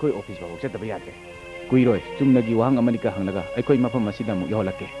ma akhoi office ba chetaba yadre kuiroi chumnagi wahang amani ka hanglaga akhoi mafam asida mu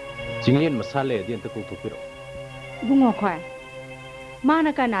yohlakke Jinglen masale di anta ku thupiro bungo khoi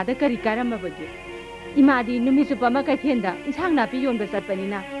mana kana da kari karama bagi imadi numi supa ma kai thenda insang na pi yon ba sat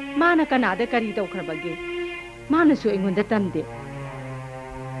panina mana kana da kari to khar bagi mana su ingon da tamde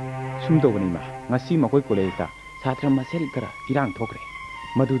sumdobani ma ngasi makoi college ta satra masel kara irang thokre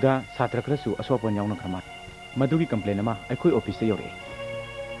maduda satra kara su asopon yauna kama madugi complain ama akhoi office ta yore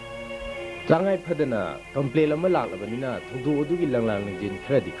changai phadana complain ama laklabanina thodu odugi langlang jin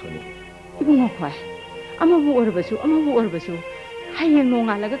khradi khani bungo khoi ama bu orbasu hayeng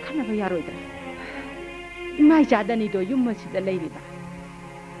nonga laga khana ba yaroidra mai jadani do yum masida leirida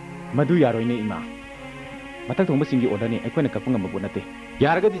madu yaroi ne ima matak thongba singi order ni akhoi na kapung ngam nate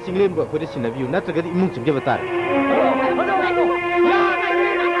yaragadi Jinglen ba khode sinabiu natragadi imung chumje batare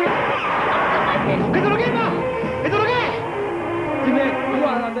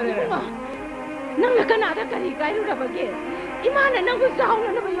Nang kana da kari kai ru bagi Imana nanggu sauna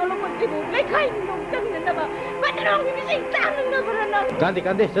na ba yolo ko tibu lekai nong tang na ba matrong bi sing tang na ba na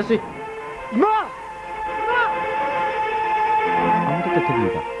Ganti sasi Ima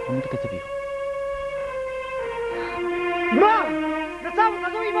Kamu tetap biu. Ima nasabu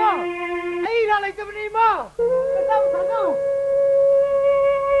tazo Ima ai na lai tabni Ima nasabu tazo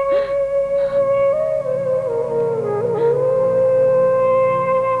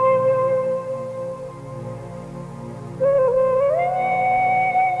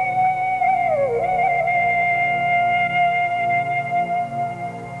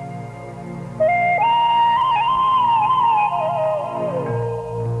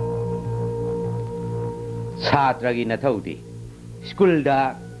Satragi nathodi school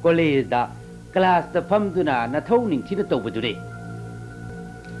da college da class da famduna nathau ningthina tawbadure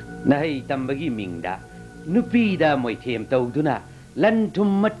nahi tambagi mingda nupi da moithem tawduna lan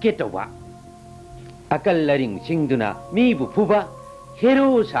thum matke tawa akal laring singduna mi bu phuba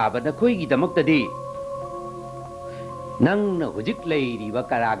hero saba na khoi gi damakta di nang na hujik leiri ba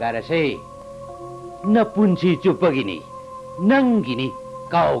karagara se na punchi chupagini nangini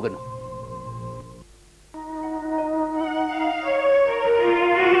kaugano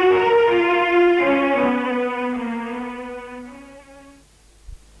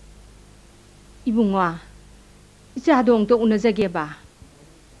Ibungwa, isa dong to unazage ba?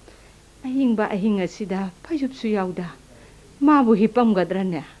 Ahing ba ahing asida, payup su yauda. Mabu hipam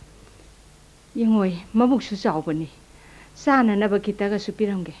gadranya. Yengoy, mabuk su saubani. Sana na ba kita ga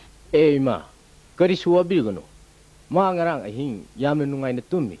supiramge? Eh ma, kari suwa bilgano. Ma ngarang ahing yamna nungay na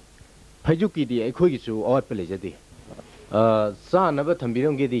tumi. Payuki di ay kogi su awat pala jadi. Sana ba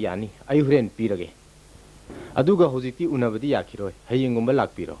tambiramge di yani, ay huren pirage. Aduga hojiti unabadi yakiroy, hayingumba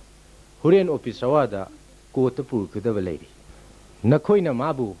lakpiro. Huren office awada kota pur kudaba leiri. Nakoina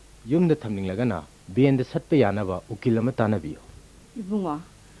mabu yumda thamninglagana benda satpa yanaba ukil ama tanabiyo. Ibungwa,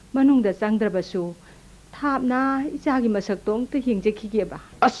 manungda changdrabasu thapna ichagi masakto amta hingjakhiге ba.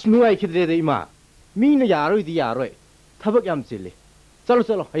 As nuai khidre ima. Mina yaroi di yaroi. Thabak yam chile. Chalo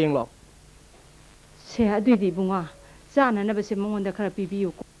hayeng lo. Se adui di ibungwa, chana na ba se mongonda khara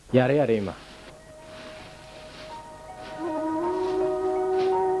pibiyu ko. Yare ima.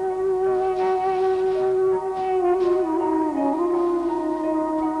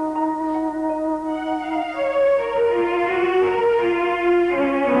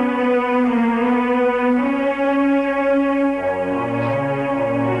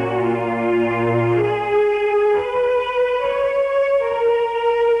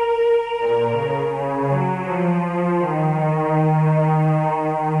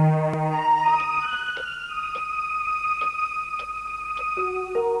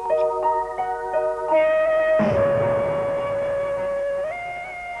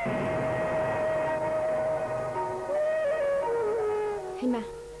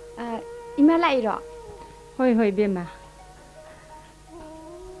 Ima lại rồi. Hoi bema.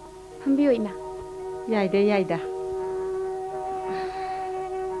 Hambiyo ima. Yaida.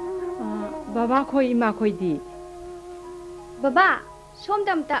 Baba khoi ima khoi di. Baba, som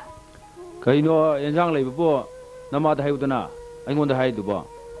dam ta. Kaino enjang lei bo nama da hayudana aingon da hay du bo.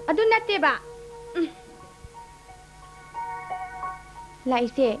 Adu natte ba. Lai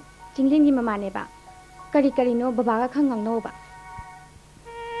se jinglin gi mama ne ba. Kari no baba ga khangang no ba.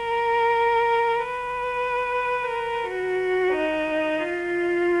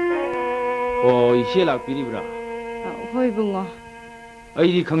 Oh, isie lak piri bra. Hoi bungo. Ai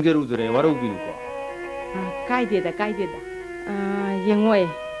di khangjeru dure warau binu ko. Kaideda. Yengoi,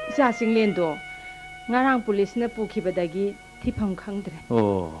 isa singlen do. Ngarang police na pukhibadagi thifam khangdre.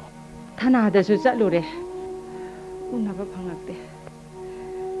 Oh. Thana da su chatlure. Unaba phangakte.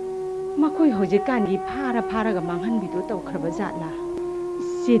 Makoi hojikan gi phara ga manghan bidu tawkhraba jatla.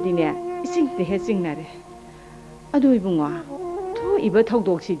 Sedine ising te he singnare. Adoi bungo. Tho iba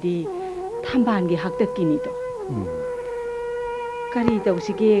thawdok sidi Tambangi hakta kini to. Kari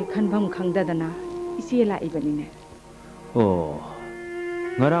tawsige khanbam khangdadana isi la ibanine. Oh.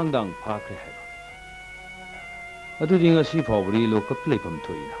 Ngarang dang phakre hai. Adu dinga si phawri lokap leipam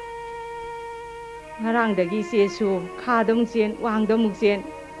thoina. Ngarang dagi sesu khadong chen wangdom chen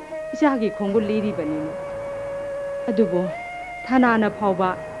isagi khongul liri banine. Adubo thanana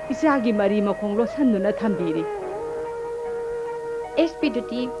phawba isagi mari makhonglo sannuna thambiri. SP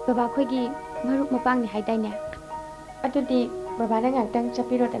duty baba khoigi maruk mapang ni haidai ne. Adudi baba na ngakdang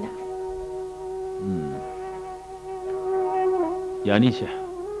chapiro dana. Yani se.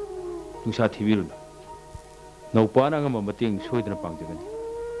 Nungsa thibiru. Naupa na ngam mating soidana pangjagani.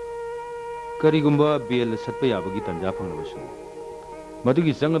 Karigumba bel satpa yabagi tanja phanglabasu.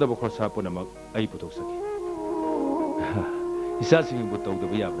 Madugi jangada ba khorsa punamak ai putok saki. 이사승이 못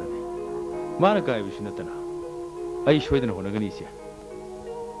떠오도 야브라네. 마나 가이 비슈나타나. 아이 쇼이드는 호나가니시야.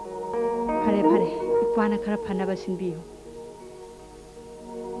 파레 파레. 이빠나 카라 파나바 신비요.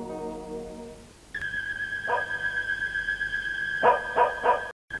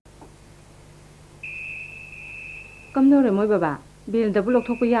 깜놀해 뭐이 봐봐. 빌더 블록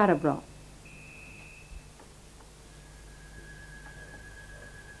톡고 야라브로.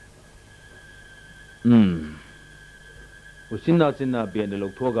 우신나 비엔데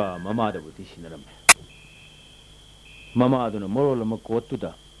록토가 마마다부터 신나람에. 마마도는 모로를 먹고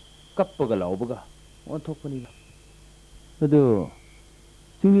어뚜다. 깝버가 라오버가 원톡퍼니가. 그래도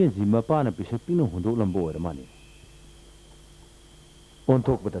중요한 마빠는 비슷 삐는 혼독을 보여라마니.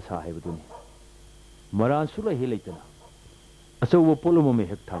 원톡보다 사해보더니 말안 술라 힐레있잖아. 아서우 폴로몸에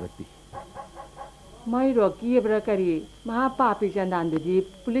핵타겠디. 마이로 기에브라카리 마빠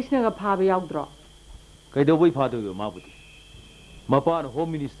피잔단데디 폴리스나가 파베 야우드로. 그래도 파도요 마부디. 마빠는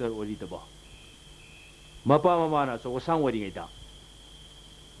홈미니스터 어리다봐. 마빠 마마나 저거 상월이다.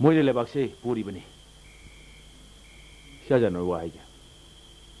 모이를 레박시 보리버니. 시아자는 와이게.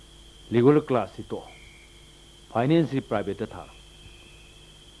 리골 클래스 또 파이낸스 프라이빗 타.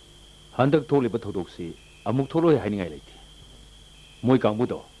 한덕 토리버 토독시 아묵 토로에 하이닝아이 레이티. 모이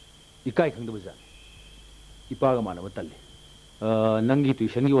강부도 이까이 강도버자. 이빠가 많으면 딸리. 낭기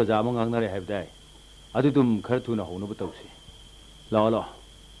튜션기 오자 멍강나래 해브다이. 아두둠 카르투나 호노부터 없이. 라라.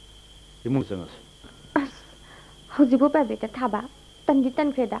 이무성어스. hꯧ지부 private thaba tangi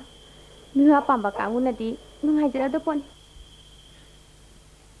tan kreda nuha pamba kangunadi nungai jara do pon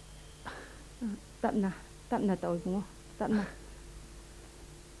tapna ta oibungo tapna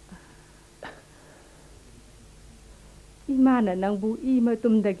imana nangbu ima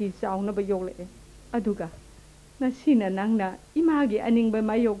tumdagi sauna ba yogle aduga na sina nangna imagi aningba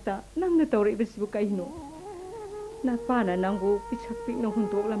mayokta nangna tawri bisibu kaino na pana nangbu pichakpik no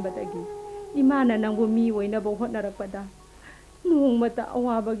huntok lambadagi Imana nangbu mi waina bo hotnarakpada nungmata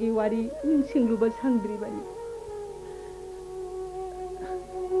awabagi wari ningsingluba sangdribani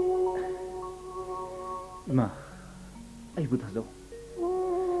ima aibu thajo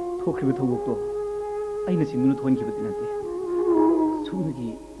thokriba thogokto aina singnu thonkiba dinate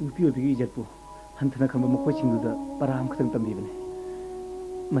sumnagi nupi obigi ijatpu hanthana khamba mokoi singduda param khatang tambibane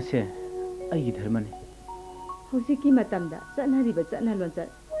mase aigi dharmani hojiki matamda chanariba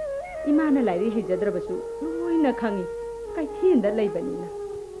chanaloncha Imana lairi hejadrabasu loina khangi kaithinda leibanina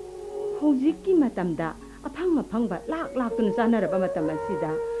hojiki matamda aphangba lak tun sanaraba matam asida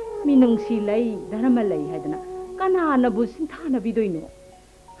minungsi lei dharma lei haidana kanana bu sinthana bidoino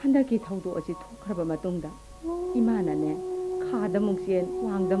handaki thaudo asi thokhraba matungda imana ne khada mungsen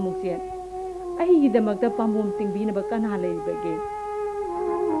wangda mungsen ai damakta pamom tingbina ba kana leibage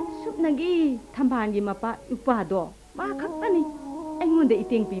supnagi thambangi mapa upado ma khaktani aingonda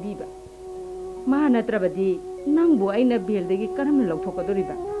iteng pibiba ma natrabadi nangbu aina beldagi karam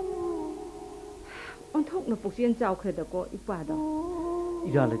lawthokadoriba onthokna puksien chawkhreда ko ipada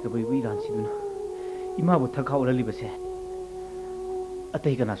ira lekabai wi ran siduna imabu thakhaula libase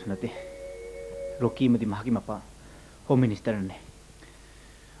atai kana sunate roki madi mahagi mapa home minister ne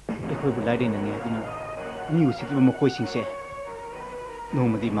ekhoi bu laide nange aduna ni usiki ba mokoi singse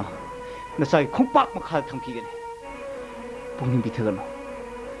nomadi ma nasai khongpak makha thamkigene pongning bithagano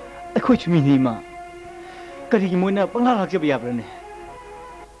akhoi chumi ni ma karigi moina pangla lakjaba yabrane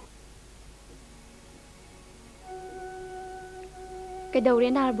Kaidaure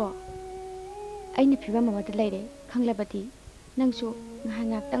narbo aina phibam amata leire khanglabati nangsu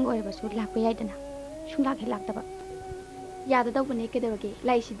ngahangak tang oibasu lakpa yaidana sunglak he laktaba yada dawbane kedaroge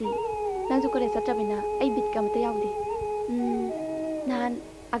laisidi nangsu kore satrabina ai bit kamata yawde nan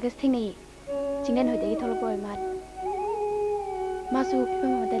august thingai chingen hoidegi tholopo ma masu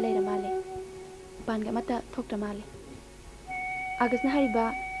phibam amata leire male banga mata thokta male august na hariba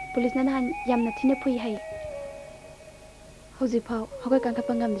police na nan yamna thina phui hai Hojipau hogoi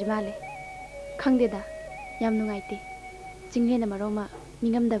kangkapa ngamdri male khangdeda yam nungaite jingnena maroma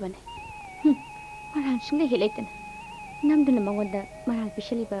mingamdabane maran single heleitana namduna mangonda maran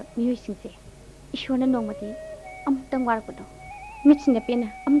pishaliba miyoi singse ishona nongmati amtang warpado mitsinga pena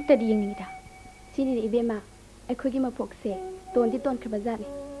amtadi yengida sini ibema aikhogi mapokse tondi ton kharbazani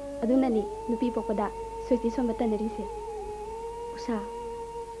adunani nupi pokoda soiti sombatanrise usa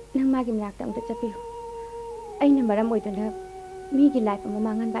nang magi mnakta amta chapiyo aina maram oidana Migi life ang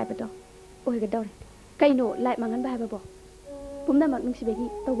mamangan ba ito? Oy gadawre. Kaino life mangan ba bo? Pumna mak nung sibegi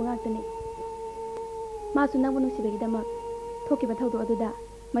tawba ngak tani. Masu nang nung sibegi dama thoki ba thawdo aduda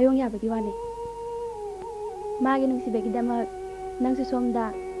mayong yabagi wani. Magi nung sibegi dama nang su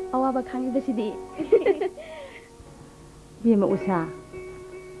somda awa ba khangi da sidi. ꯕꯦꯝꯃ ꯎꯁꯥ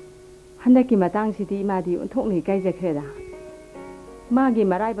ꯍꯟꯗꯛꯀꯤ ꯃꯇꯥꯡꯁꯤꯗꯤ ꯏꯃꯥꯗꯤ ꯑꯣꯟꯊꯣꯛꯅ ꯏꯀꯥꯏꯖꯈ꯭ꯔꯦꯗ ꯃꯥꯒꯤ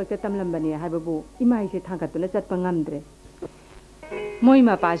ꯃꯔꯥꯏꯕꯛꯇ ꯇꯝꯂꯝꯕꯅꯦ ꯍꯥꯏꯕꯕꯨ ꯏꯃꯥꯏꯁꯦ ꯊꯥꯡꯒꯠꯇꯨꯅ ꯆꯠꯄ ꯉꯝꯗ꯭ꯔꯦ ꯃꯣꯏ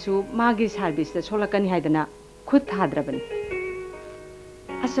ꯃꯄꯥꯁꯨ ꯃꯥꯒꯤ ꯁꯥꯔꯚꯤꯁꯇ ꯁꯣꯛꯂꯛꯀꯅꯤ ꯍꯥꯏꯗꯅ ꯈꯨꯠ ꯊꯥꯗ꯭ꯔꯕꯅꯤ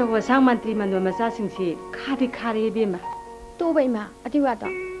ꯑꯆꯧ ꯑꯁꯥꯡ ꯃꯟꯇ꯭ꯔꯤ ꯃꯟꯗꯣꯟ ꯃꯆꯥꯁꯤꯡꯁꯤ ꯈꯥꯗꯤ ꯈꯥꯔꯦ ꯏꯕꯦꯝꯃ ꯇꯣꯕ ꯏꯃꯥ ꯑꯗꯨꯏ ꯋꯥꯗꯣ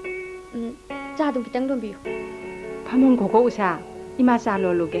ꯆꯥꯗꯨ ꯈꯤꯇꯪ ꯂꯣꯟꯕꯤꯌꯨ ꯐꯃꯨꯡ ꯈꯣꯀꯣ ꯎꯁꯥ ꯏꯃꯥ ꯆꯥ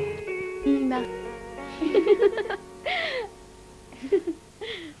ꯂꯣꯜꯂꯨꯒꯦ ꯏꯃꯥ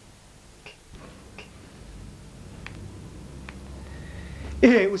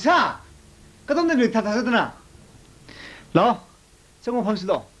ꯑꯦ ꯎꯁꯥ ꯀꯗꯣꯝꯗ ꯅꯣꯏ ꯊꯥꯊꯗꯅ ꯂꯥꯛꯑꯣ ꯆꯪꯉꯣ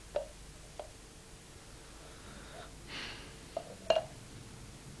ꯐꯝꯁꯤꯗꯣ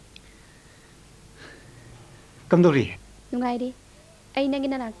ꯀꯝꯗꯧꯔꯤ ꯅꯨꯡꯉꯥꯏꯔꯤ ꯑꯩ ꯅꯪꯒꯤ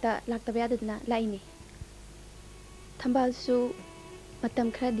ꯅꯅꯥꯛꯇ ꯂꯥꯛꯇꯕ ꯌꯥꯗꯗꯅ ꯂꯥꯛꯏꯅꯦ ꯊꯝꯕꯥꯜꯁꯨ ꯃꯇꯝ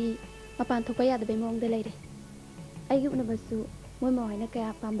ꯈꯔꯗꯤ ꯃꯄꯥꯟ ꯊꯣꯛꯄ ꯌꯥꯗꯕꯩ ꯃꯑꯣꯡꯗ ꯂꯩꯔꯦ ꯑꯩꯒꯤ ꯎꯅꯕꯁꯨ ꯃꯣꯏ ꯃꯋꯥꯏꯅ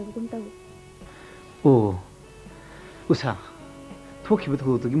ꯀꯌꯥ ꯄꯥꯝꯗꯕꯒꯨꯝ ꯇꯧꯏ ꯑꯣ ꯎꯁꯥ ꯊꯣꯛꯈꯤꯕ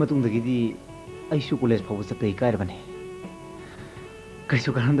ꯊꯧꯗꯣꯛꯇꯨꯒꯤ ꯃꯇꯨꯡꯗꯒꯤꯗꯤ ꯑꯩꯁꯨ ꯀꯣꯂꯦꯖ ꯐꯥꯎꯕ ꯆꯠꯄ ꯏꯀꯥꯏꯔꯕꯅꯦ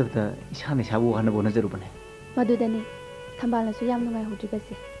ꯀꯩꯁꯨ ꯈꯪꯍꯟꯗꯕꯗ ꯏꯁꯥꯅ ꯏꯁꯥꯕꯨ ꯋꯥꯍꯟꯅꯕ ꯍꯣꯠꯅꯖꯔꯨꯕꯅꯦ ꯃꯗꯨꯗꯅꯤ ꯊꯝꯕꯥꯜꯅꯁꯨ ꯌꯥꯝ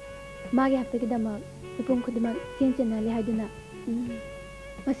ꯅꯨꯡꯉꯥꯏꯍꯧꯗ꯭ꯔꯤꯕꯁꯦ ꯃꯥꯒꯤ ꯍꯛꯇꯒꯤꯗꯃꯛ ꯃꯤꯄꯨꯝ ꯈꯨꯗꯤꯡꯃꯛ ꯆꯦꯟ ꯆꯦꯟꯅꯍꯜꯂꯦ ꯍꯥꯏꯗꯨꯅ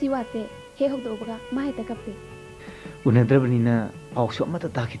ꯃꯁꯤ ꯋꯥꯁꯦ ꯍꯦꯛ ꯍꯧꯗꯣꯛꯄꯒ ꯃꯥ ꯍꯦꯛꯇ ꯀꯞꯄꯦ ꯎꯅꯗ꯭ꯔꯕꯅꯤꯅ ꯄꯥꯎꯁꯨ ꯑꯃꯠꯇ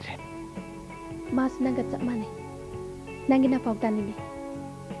ꯇꯥꯈꯤꯗ꯭ꯔꯦ ꯃꯥꯁꯨ ꯅꯪꯒ ꯆꯞ ꯃꯥꯟꯅꯩ ꯅꯪꯒꯤ ꯅꯄꯥꯎ ꯇꯥꯅꯤꯡꯉꯤ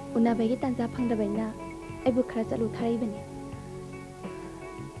ꯎꯅꯕꯒꯤ ꯇꯥꯟꯖꯥ ꯐꯪꯗꯕꯩꯅ ꯑꯩꯕꯨ ꯈꯔ ꯆꯠꯂꯨ ꯊꯥꯔꯛꯏꯕꯅꯤ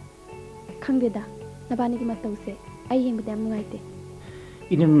ꯈꯪꯗꯦꯗ ꯅꯕꯥꯅꯤꯒꯤ ꯃꯇꯧꯁꯦ ꯑꯩ ꯌꯦꯡꯕꯗ ꯌꯥꯝ ꯅꯨꯡꯉꯥꯏꯇꯦ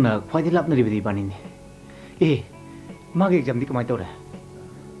ꯏꯅꯪꯅ ꯈ꯭ꯋꯥꯏꯗꯒꯤ ꯂꯥꯞꯅꯔꯤꯕꯗꯤ ꯏꯕꯥꯅꯤꯅꯦ ꯑꯦ ꯃꯥꯒꯤ ꯑꯦꯛꯖꯥꯝꯗꯤ ꯀꯃꯥꯏꯅ ꯇꯧꯔꯦ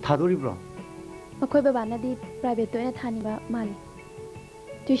ꯊꯥꯗꯣꯔꯤꯕ꯭ꯔꯣ ꯃꯈꯣꯏ ꯕꯕꯥꯅꯗꯤ ꯄ꯭ꯔꯥꯏꯚꯦꯠꯇ ꯑꯣꯏꯅ ꯊꯥꯅꯤꯕ ꯃꯥꯜꯂꯤ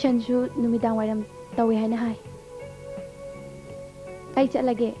ꯇ꯭ꯌꯨꯁꯟꯁꯨ ꯅꯨꯃꯤꯗꯥꯡ ꯋꯥꯏꯔꯝ ꯇꯧꯋꯦ ꯍꯥꯏꯅ ꯍꯥꯏ ꯑꯩ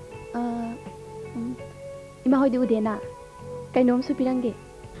ꯆꯠꯂꯒꯦ ꯏꯃꯥ ꯍꯣꯏꯗꯤ ꯎꯗꯦꯅ ꯀꯩꯅꯣꯝꯁꯨ ꯄꯤꯔꯝꯒꯦ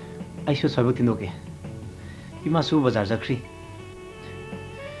ꯑꯩꯁꯨ ꯁ꯭ꯋꯥꯏꯕꯛ ꯊꯤꯟꯗꯣꯛꯀꯦ ꯏꯃꯥꯁꯨ ꯕꯖꯥꯔ ꯆꯠꯈ꯭ꯔꯤ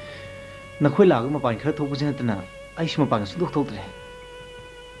ꯅꯈꯣꯏ ꯂꯥꯛꯑꯒ ꯃꯄꯥꯟ ꯈꯔ ꯊꯣꯛꯄꯁꯤ ꯅꯠꯇꯅ ꯑꯩꯁꯨ ꯃꯄꯥꯟꯒ ꯁꯨꯡꯊꯣꯛ ꯊꯣꯛꯇ꯭ꯔꯦ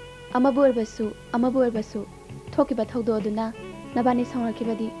ꯑꯃꯕꯨ ꯑꯣꯏꯔꯕꯁꯨ ꯊꯣꯛꯈꯤꯕ ꯊꯧꯗꯣꯛ ꯑꯗꯨꯅ ꯅꯕꯥꯅꯤ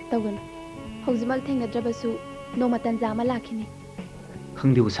ꯁꯥꯎꯅꯈꯤꯕꯗꯤ ꯇꯧꯒꯅꯨ ꯍꯧꯖꯤꯛꯃꯛ ꯊꯦꯡꯅꯗ꯭ꯔꯕꯁꯨ ꯅꯣꯡꯃ ꯇꯟꯖꯥ ꯑꯃ ꯂꯥꯛꯈꯤꯅꯤ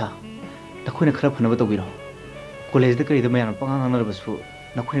ꯈꯪꯗꯦ ꯎꯁꯥ ꯅꯈꯣꯏꯅ ꯈꯔ ꯐꯅꯕ ꯇꯧꯕꯤꯔꯣ ꯀꯣꯂꯦꯖꯗ ꯀꯔꯤꯗ ꯃꯌꯥꯝꯅ ꯄꯪꯉꯥꯡ ꯉꯥꯡꯅꯔꯕꯁꯨ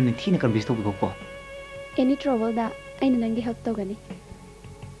ꯅꯈꯣꯏꯅ ꯅꯤꯡꯊꯤꯅ ꯀꯟꯚꯤꯟꯁ ꯇꯧꯕꯤꯈꯣꯀꯣ ꯑꯦꯅꯤ ꯇ꯭ꯔꯣꯕꯜꯗ ꯑꯩꯅ ꯅꯪꯒꯤ ꯍꯦꯜꯞ ꯇꯧꯒꯅꯤ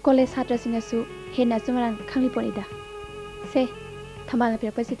ꯀꯣꯂꯦꯖ ꯁꯥꯇ꯭ꯔꯁꯤꯡꯅꯁꯨ ꯍꯦꯟꯅ ꯑꯆꯨꯝ ꯑꯔꯥꯟ ꯈꯪꯂꯤ ꯄꯣꯠꯅꯤꯗ ꯁꯦ ꯊꯝꯕꯥꯜꯅ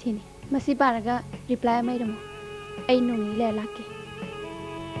ꯄꯤꯔꯛꯄ ꯆꯤꯊꯤꯅꯤ ꯃꯁꯤ ꯄꯥꯔꯒ ꯔꯤꯄ꯭ꯂꯥꯏ ꯑꯃ ꯏꯔꯝꯃꯨ ꯑꯩ ꯅꯣꯡ ꯅꯤꯅꯤ ꯂꯩꯔ ꯂꯥꯛꯀꯦ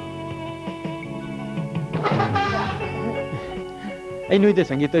ꯑꯩ ꯅꯣꯏꯗ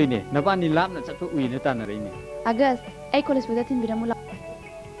ꯆꯪꯒꯦ ꯇꯧꯏꯅꯦ ꯅꯕꯥꯅꯤ ꯂꯥꯞꯅ ꯆꯠꯄ ꯎꯏꯅ ꯇꯥꯟꯅꯔꯛꯏꯅꯦ ꯑꯥꯒꯁ ꯑꯩ ꯀꯣꯂꯦꯖꯄꯨꯗ ꯊꯤꯟꯕꯤꯔꯝꯃꯨ ꯂꯥꯛꯑꯣ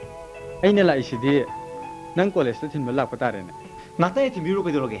ꯑꯩꯅ ꯂꯥꯛꯏꯁꯤꯗꯤ ꯅꯪ ꯀꯣꯂꯦꯖꯇ ꯊꯤꯟꯕ ꯂꯥꯛꯄ ꯇꯥꯔꯦꯅꯦ ꯉꯥꯛꯇꯪ ꯑꯩ ꯊꯤꯟꯕꯤꯔꯨ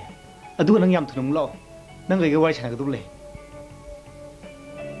ꯀꯩꯗꯧꯔꯒꯦ ꯑꯗꯨꯒ ꯅꯪ ꯌꯥꯝ ꯊꯨꯅ ꯑꯃꯨꯛ ꯂꯥꯛꯑꯣ ꯅꯪꯒ ꯑꯩꯒ ꯋꯥꯔꯤ ꯁꯥꯟꯅꯒꯗꯧꯕ ꯂꯩ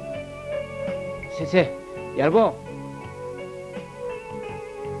ꯁꯦ ꯌꯥꯔꯕꯣ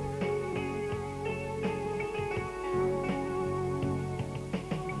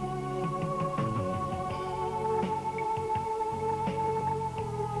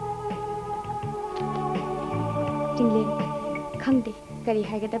ꯆꯤꯡꯂꯦꯟ ꯈꯪꯗꯦ ꯀꯔꯤ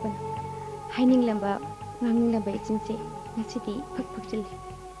ꯍꯥꯏꯒꯗꯕꯅꯣ ꯍꯥꯏꯅꯤꯡꯂꯝꯕ ꯉꯥꯡꯅꯤꯡꯂꯝꯕ ꯏꯆꯤꯟꯁꯦ ꯉꯁꯤꯗꯤ ꯐꯛ ꯐꯛꯆꯤꯜꯂꯦ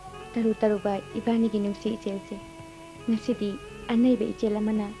ꯇꯔꯨ ꯇꯔꯨꯕ ꯏꯕꯥꯅꯤꯒꯤ ꯅꯨꯡꯁꯤ ꯏꯆꯦꯜꯁꯦ ꯉꯁꯤꯗꯤ ꯑꯅꯩꯕ ꯏꯆꯦꯜ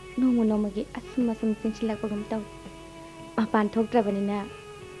ꯑꯃꯅ ꯅꯣꯡꯃ ꯅꯣꯡꯃꯒꯤ ꯑꯁꯨꯝ ꯑꯁꯨꯝ ꯆꯤꯟꯁꯤꯜꯂꯛꯄꯒꯨꯝ ꯇꯧꯏ ꯃꯄꯥꯟ ꯊꯣꯛꯇ꯭ꯔꯕꯅꯤꯅ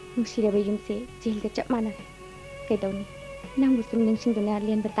ꯅꯨꯡꯁꯤꯔꯕ ꯌꯨꯝꯁꯦ ꯖꯦꯜꯒ ꯆꯞ ꯃꯥꯟꯅꯔꯦ ꯀꯩꯗꯧꯅꯤ ꯅꯪꯕꯨ ꯁꯨꯝ ꯅꯤꯡꯁꯤꯡꯗꯨꯅ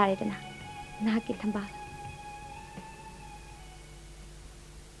ꯂꯦꯟꯕ ꯇꯥꯔꯦꯗꯅ ꯅꯍꯥꯛꯀꯤ ꯊꯝꯕꯥꯜ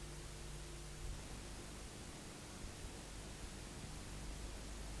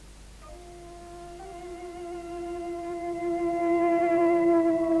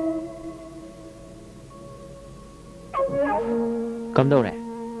ꯀꯝꯗꯧꯔꯦ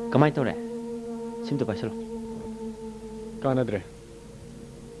ꯀꯃꯥꯏꯅ ꯇꯧꯔꯦ ꯁꯤꯝꯇ ꯄꯥꯏꯁꯜꯂꯣ ꯀꯥꯟꯅꯗ꯭ꯔꯦ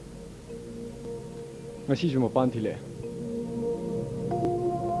ꯉꯁꯤꯁꯨ ꯃꯄꯥꯟ ꯊꯤꯜꯂꯛꯑꯦ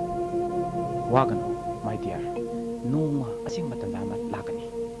ꯋꯥꯒꯅꯨ ꯃꯥꯏ ꯗꯤꯌꯔ ꯅꯣꯡꯃ ꯑꯁꯦꯡꯕ ꯇꯟꯖꯥ ꯑꯃ ꯂꯥꯛꯀꯅꯤ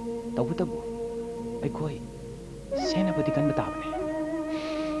ꯇꯧꯕꯇꯕꯨ ꯑꯩꯈꯣꯏ ꯁꯦꯟꯅꯕꯗꯤ ꯀꯟꯕ ꯇꯥꯕꯅꯦ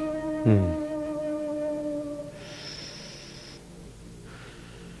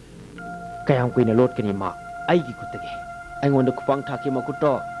ꯀꯌꯥꯝ ꯀꯨꯏꯅ ꯂꯣꯠꯀꯅꯤ ꯃꯥ ꯑꯩꯒꯤ ꯈꯨꯠꯇꯒꯤ ꯑꯩꯉꯣꯟꯗ ꯈꯨꯄꯥꯡ ꯊꯥꯛꯈꯤ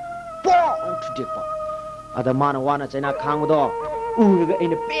ꯃꯈꯨꯠꯇꯣ ꯄꯣꯡ ꯊꯨꯗꯦꯛꯄ ꯑꯗ ꯃꯥꯅ ꯋꯥꯅ ꯆꯩꯅꯥ ꯈꯥꯡꯕꯗꯣ ꯎꯔꯒ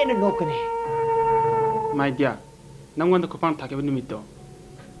ꯑꯩꯅ ꯄꯦꯟꯅ ꯅꯣꯛꯀꯅꯤ ꯃꯥꯏ ꯗꯤꯌꯔ ꯅꯪꯉꯣꯟꯗ ꯈꯨꯄꯥꯡ ꯊꯥꯈꯤꯕ ꯅꯨꯃꯤꯠꯇꯣ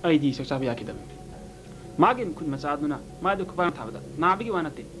ꯑꯩꯗꯤ ꯆꯥꯛ ꯆꯥꯕ ꯌꯥꯈꯤꯗꯕꯅꯤ ꯃꯥꯒꯤ ꯃꯈꯨꯠ ꯃꯆꯥꯗꯨꯅ ꯃꯥꯗ ꯈꯨꯄꯥꯡ ꯊꯥꯕꯗ ꯅꯥꯕꯒꯤ ꯋꯥ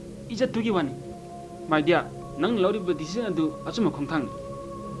ꯅꯠꯇꯦ ꯏꯖꯠꯇꯨꯒꯤ ꯋꯥꯅꯤ ꯃꯥꯏ ꯗꯤꯌꯔ ꯅꯪ ꯂꯧꯔꯤꯕ ꯗꯤꯁꯤꯖꯟ ꯑꯗꯨ ꯑꯆꯨꯝꯕ ꯈꯣꯡꯊꯥꯡꯅꯤ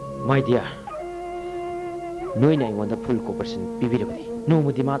ꯃꯥꯏ ꯗꯤꯌꯔ ꯅꯣꯏꯅ ꯑꯩꯉꯣꯟꯗ ꯐꯨꯜ ꯀꯣꯄꯔꯦꯁꯟ ꯄꯤꯕꯤꯔꯕꯗꯤ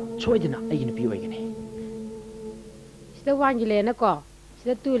ꯅꯣꯡꯃꯗꯤ ꯃꯥ ꯁꯣꯏꯗꯅ ꯑꯩꯒꯤ ꯅꯨꯄꯤ ꯑꯣꯏꯒꯅꯤ sida 1 lane ko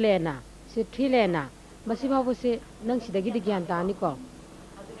sida 2 lane sida 3 lane masi babu se nang sida gi di gyan ta ni ko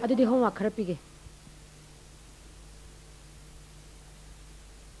adu di homework khara pige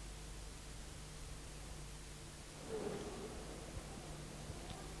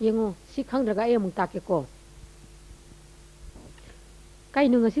yengo si khangdraga e mung ta ke ko kai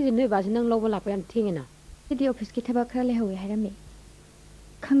nu ngasi ji noi ba sin nang lo ba la pa yan thingena di office ki thaba khara le howe hairame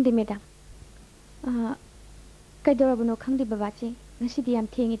khangde madam kai dorabno khangde baba chi ngasi di yam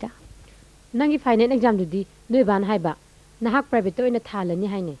thengida nangi final exam du di noi ban hai ba nahak private to ina thalani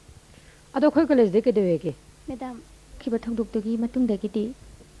haine ado khoi college de ke dewege madam khiba thongduk to gi matung da gi di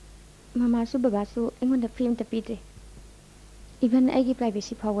mama su baba su engon da film ta pide even aigi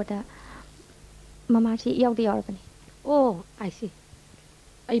privacy phawada mama si yaudi yarabani oh I see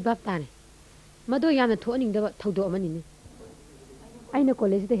ai bab tane mado yamna thoning da thawdo amani ni aina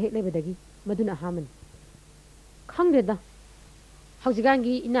college de hek lebadagi maduna haman khangde da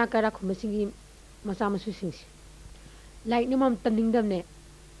haujigangi ina kara khumasingi masa masu singsi like numam tamningdam ne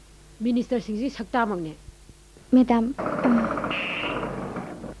minister singji sakta magne madam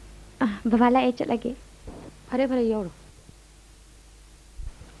baba la e chalage phare phare yoro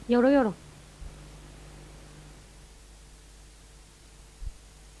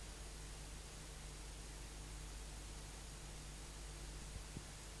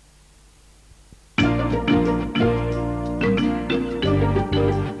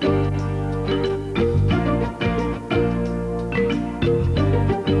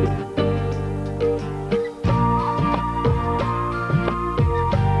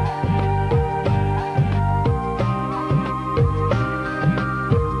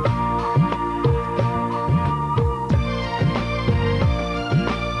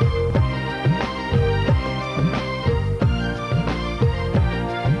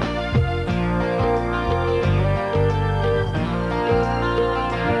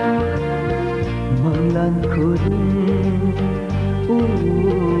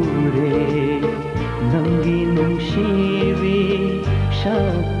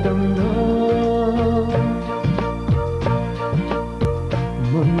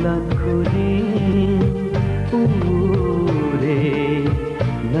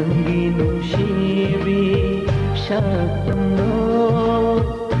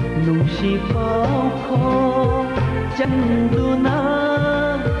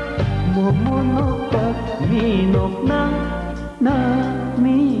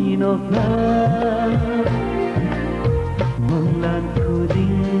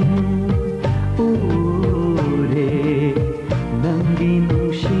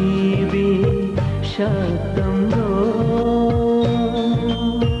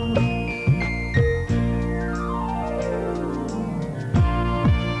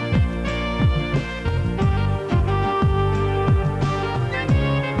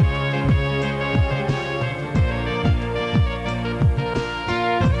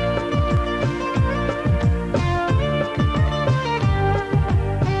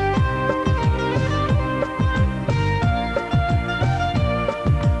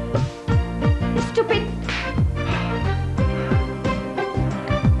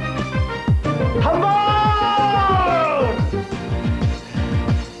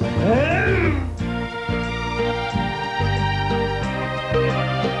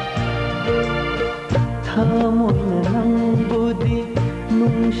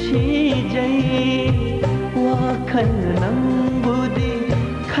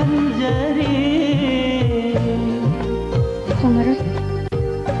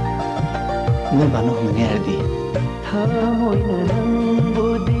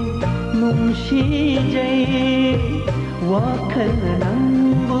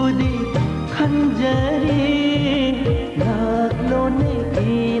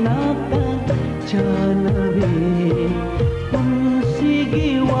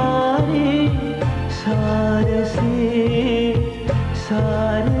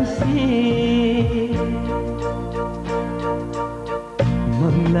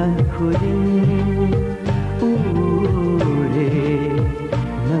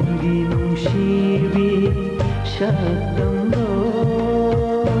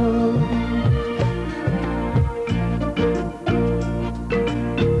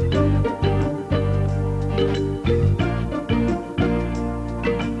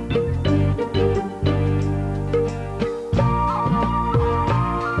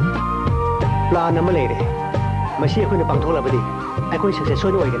plan ama leire masi akhoi pangtholabadi akhoi success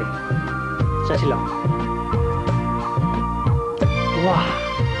soi oigani chasilo wah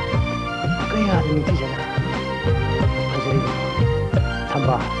kaya ni jana hajari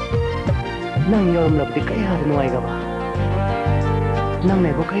thamba nang yom labdi kaya nuai ga ba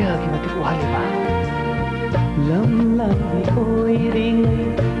Lammei ko kaya kimatik wali ba? Lamlaki oiring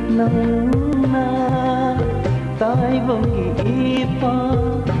nangna taibongi ipa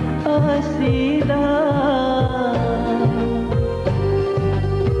asida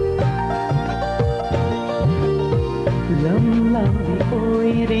Lamlaki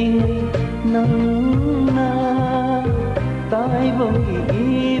oiring nangna taibongi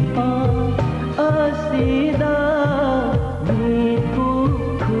ipa asida miku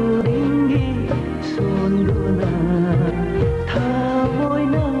kuringi sonduna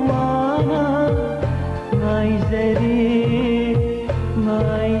thamoina wana ngaizari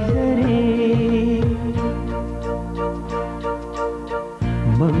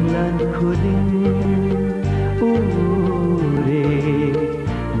manglan khudin ure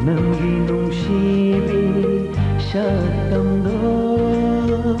nangi nungsibi shatamdo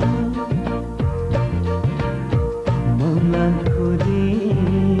manglan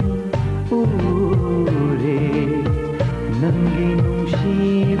khudin ure nangi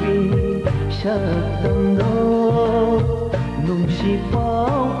nungsibi shatamdo nungsi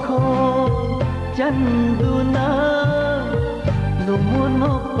pau ko chanduna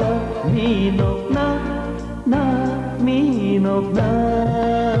numunokpa minokna na minokna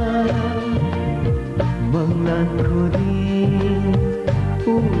manglan khudin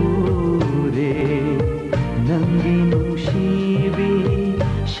ure nangi nungsibi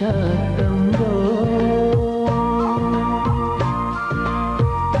shatamdo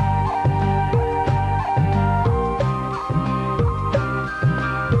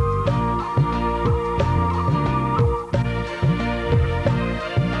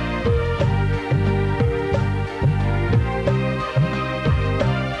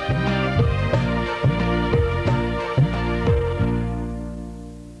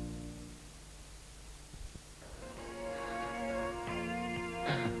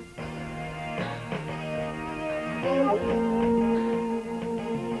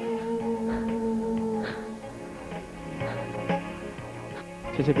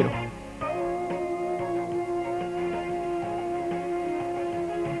Sisi Piro.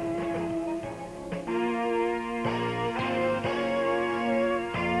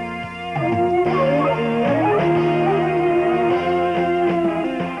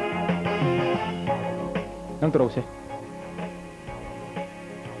 Nang terus ya.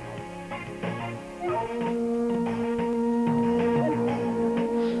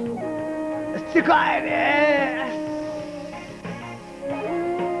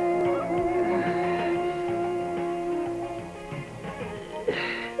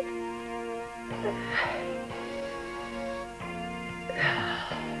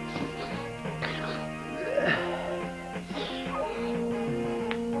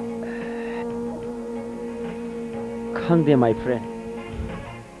 Khangde my friend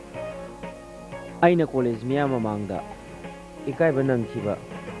aina college miya mamangda ikai banam khiba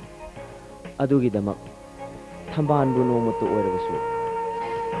adugi damak thamban bu no mutu oirabasu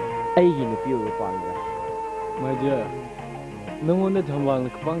aigi nupi oru panga My dear, nangonda thambal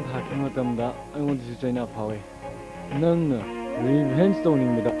khapang thakhi matamda aingonda su chaina phawe nangna revenge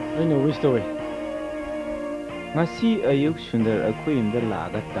tawningbada aina wish tawe ngasi ayuk sundar akhui imda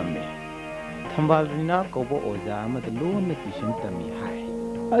laga tamme thambal rina kobo oja amad lona tuition tami hai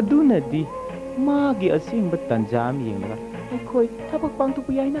adunadi magi asingba tanjam yengla akhoi thabak pangtu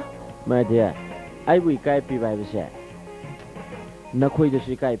yaina my dear ai bu ikai pi bai base nakhoi da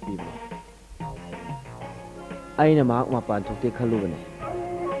su ikai pi aina mak mapan thukte khalubane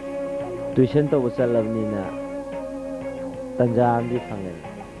tuition to wasalabni na tanjam di phangai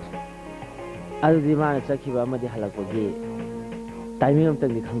adudi mana chakhiba amadi halakpagi timing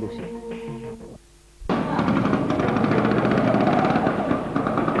amtang di khangdusi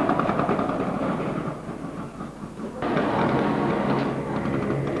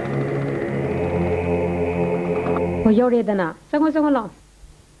Yoredana, sango lo.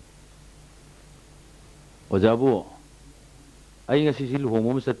 Ojabu, ai ngasi si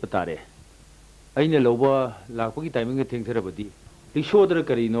luhongmo masat patare. Aina loba lakpagi timing nge theng therabadi. Rishodra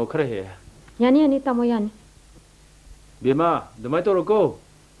kari no khara he. Yani tamo yani. Bima, damai to roko.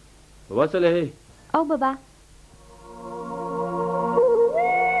 Baba chale he. Oh baba.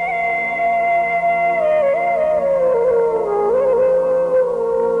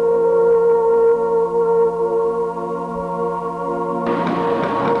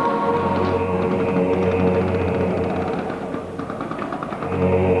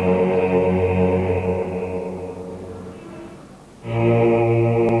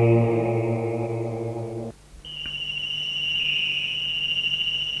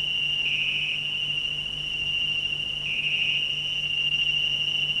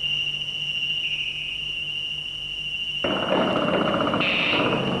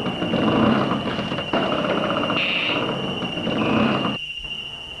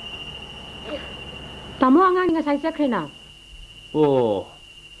 Tamo angang nga sai sakrena. Oh,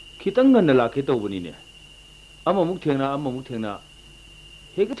 kitang ngana la ke tawbani ne. Ama muk thengna.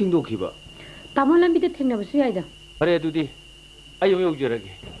 Heka thingdo khiba. Tamo lambi de thengna basu yaida. Are adudi ayo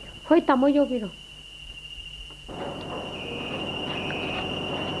yogjarage. Hoi tamo yogiro.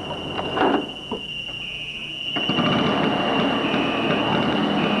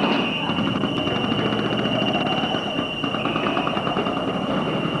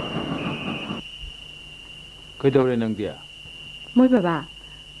 Koi dawre nang dia. Moi baba.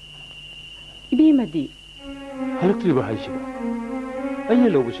 Ibi madi. Halakli ba haisiba. Ayya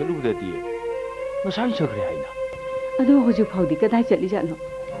lobu salu da di. Masai sakre haina. Ado hoju phawdi kadai chatli jano.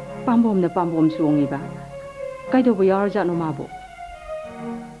 Pambom suongi ba. Kai do bo yar jano mabo.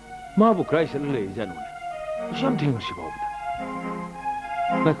 Mabo krai sal le jano ne. Sham theng si ba ba.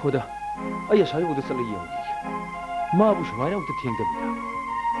 Na khoda. Ayya sai bo da sal yi hogi. Mabo shmai na ut theng da ba.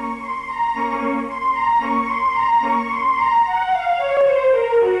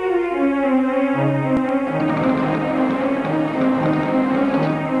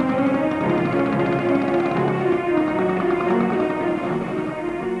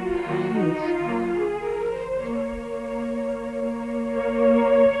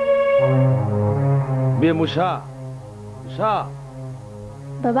 Musa.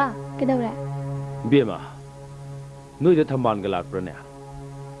 Baba, kedawra. Bema. Noi da thamban ga lak prane.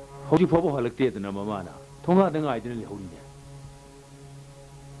 Hoji phobo halakte na mama na. Thonga da ngai din le hori ne.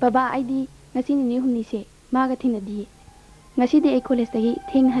 Baba, aidi ngasi ni humni se maga thinadi. Ngasi de ai college tagi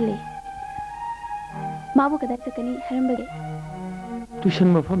theng hale. Mabu kada chakani harambage.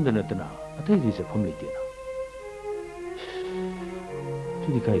 Tuition mafam da natana. Atai ji se pham le na.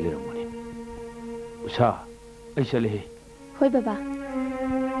 Tudi kai le ram. Usa, ay salehe. Hoy baba.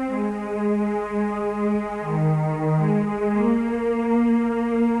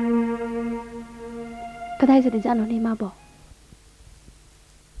 Kadai sa di jano ni mabo.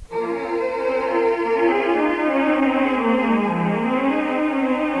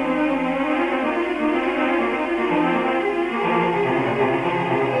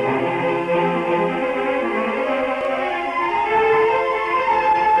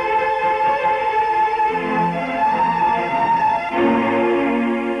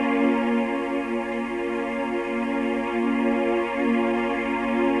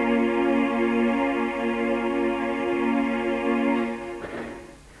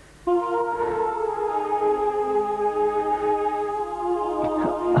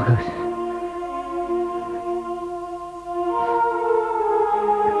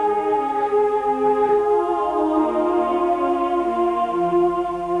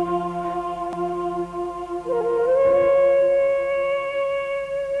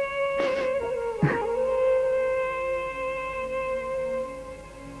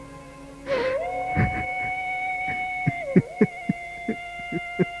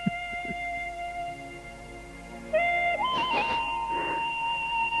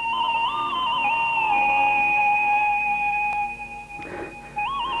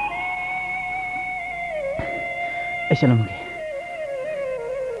 Assalamualaikum.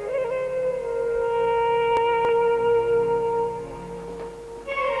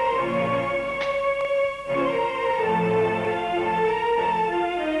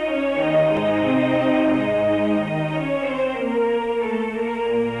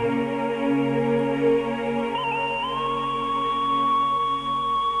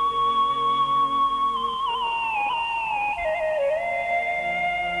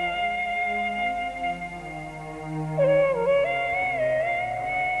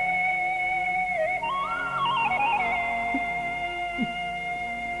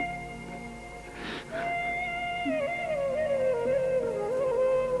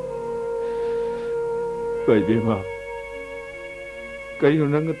 Koi bema. Kari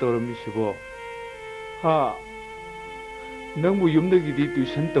nang toram isibo. Ha. Nang bu yum dagi di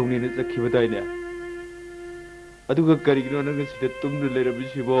tuition tawni na sakhiba dai ne. Aduga kari gino nang sida tumnu leram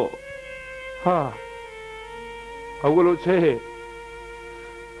isibo. Ha. Hawalo che.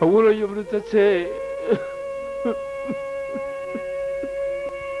 Hawalo yum na che.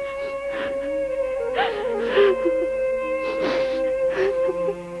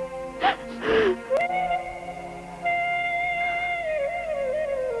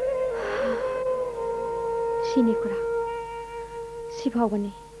 Sini kura. Si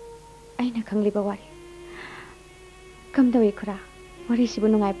bawani. Aina khangli bawari. Kamdawi kura. Wari sibu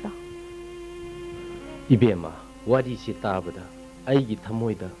nungai bro. Ibema, wari si tabada. Aigi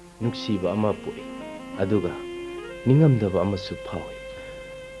thamoida nuksiba ama poi. Aduga ningamdaba amasu phawi.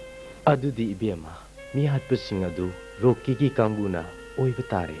 Adudi ibema, mi hatpasing adu roki ki kanguna oiba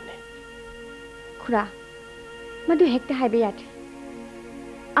tarene. Kura. Madhu हेक्ता highway याद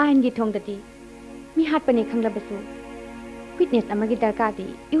ion की थोंग दती मी हाथ पने खंगला Basu witness अमगी दरकार दी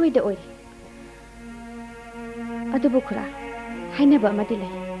इवे the ओइ अदुबु खुरा हाइनबा अमदी ले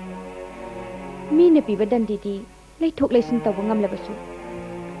मी ने पीबा दंदी दी लेथोक लेसिन तब ngam labsu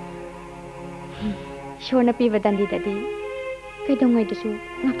shona píba dandi dadi kaidongai dasu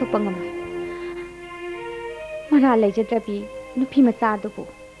ngakthokpa ngamloi mara leijadrabi nupi macha dubu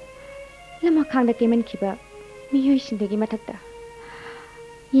lama khangda kemen khiba miyoi sindagi mathakta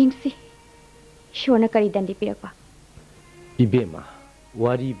yengsi shona kari dandi pirakpa ibema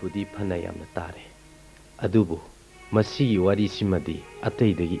wari budi phana yamna tare adubu masigi wari simadi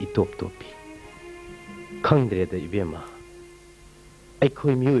ataidagi itop topi khangdre da ibema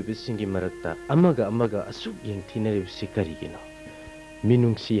ꯑꯩꯈꯣꯏ ꯃꯤꯑꯣꯏꯕꯁꯤꯡꯒꯤ ꯃꯔꯛꯇ ꯑꯃꯒ ꯑꯁꯨꯛ ꯌꯦꯡꯊꯤꯅꯔꯤꯕꯁꯤ ꯀꯔꯤꯒꯤꯅꯣ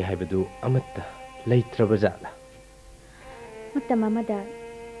ꯃꯤꯅꯨꯡꯁꯤ ꯍꯥꯏꯕꯗꯨ ꯑꯃꯠꯇ ꯂꯩꯇ꯭ꯔꯕ ꯖꯥꯠꯂ ꯃꯇꯝ ꯑꯃꯗ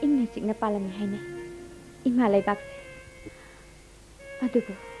ꯏꯪꯅ ꯆꯤꯛꯅ ꯄꯥꯜꯂꯝꯃꯤ ꯍꯥꯏꯅꯩ ꯏꯃꯥ ꯂꯩꯕꯥꯛꯁꯦ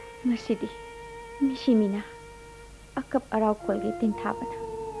ꯑꯗꯨꯕꯨ ꯉꯁꯤꯗꯤ ꯃꯤꯁꯤ ꯃꯤꯅ ꯑꯀꯞ ꯑꯔꯥꯎ ꯈꯣꯜꯒꯤ ꯇꯤꯟꯊꯥꯕꯅ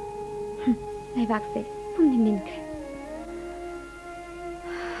ꯂꯩꯕꯥꯛꯁꯦ ꯄꯨꯝꯅꯤꯡ ꯅꯤꯟꯈ꯭ꯔꯦ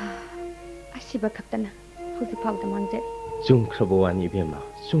ꯑꯁꯤꯕ ꯈꯛꯇꯅ ꯍꯧꯖꯤꯛ ꯐꯥꯎꯗ ꯃꯥꯡꯖꯔꯤ ꯆꯨꯝꯈ꯭ꯔꯕꯋꯥꯅꯤ ꯏꯕꯦꯝꯃ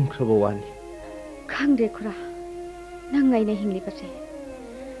ꯆꯨꯝꯈ꯭ꯔꯕꯋꯥꯅꯤ ꯈꯪꯗ꯭ꯔꯦ ꯈꯨꯔꯥ ꯅꯪ ꯑꯩꯅ ꯍꯤꯡꯂꯤꯕꯁꯦ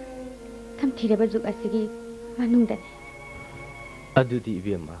ꯊꯝꯊꯤꯔꯕ ꯖꯨꯛ ꯑꯁꯤꯒꯤ ꯃꯅꯨꯡꯗꯅꯤ ꯑꯗꯨꯗꯤ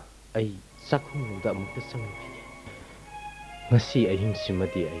ꯏꯕꯦꯝꯃ ꯑꯩ ꯆꯥꯛꯈꯨꯝꯂꯣꯝꯗ ꯑꯃꯨꯛꯇ ꯆꯪꯉꯨꯈꯤꯒꯦ ꯉꯁꯤ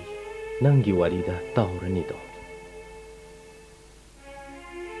ꯑꯍꯤꯡꯁꯤꯃꯗꯤ ꯑꯩ ꯅꯪꯒꯤ ꯋꯥꯔꯤꯗ ꯇꯥꯎꯔꯅꯤꯗꯣ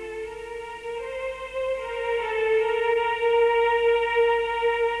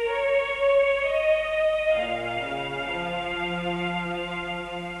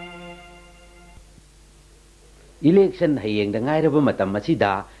इलेक्शन हयेंग दंगाइरब मतम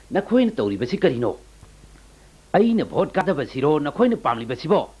असिदा नखोइन तौरिबसि करिनो अइने भोट कादबसिरो नखोइन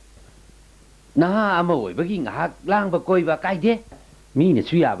पामलिबसिबो नहा अमा ओइबगी ngahak langba koiba काइदे मीने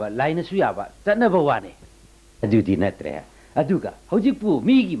सुयाबा लाइने सुयाबा चनबा वाने अदुदि नत्रे अदुगा हौजिकपु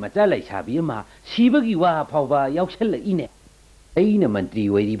मीगी मचा लैसाबि अमा सिबगी वा फावबा यावसल इने अइने मंत्री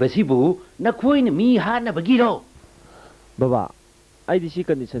ओइरिबसिबु नखोइन मी हानबगिरो बाबा आइदिसी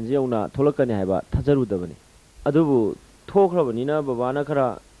कंडीशन जेउना थोलकने हाइबा थाजरुदबनी अदुबु थोख्रबनिना बाबाना खरा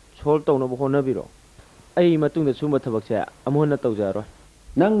सोल्व तौनब होनबिरो अई मतुंग सुम थबकसे अमोन तौजारो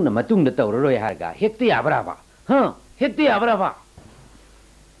नंग न मतुंग तौररोय हारगा हेक्ते याबराबा ह हेक्ते याबराबा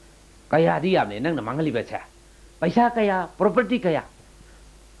कया दी यामने नंग न मांगलिबसे पैसा कया प्रॉपर्टी कया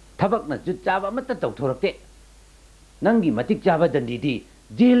थबक न जुट चाबा मत तौथोरक्ते नंगी मतिक चाबा दंदीदी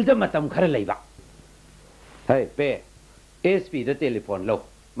जेल द मतम खर लैबा है पे एसपी द टेलीफोन लो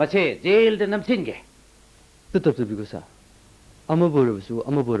मसे जेल द नमसिनगे तत्तबिगुसा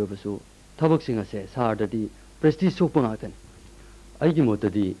अमबोरबसु थबकसिंग असे सारददी Prestige soap ngaten aigi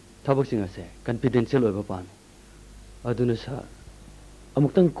motadi थबकसिंग असे कॉन्फिडेंशियल ओइबा पामे अदुना सा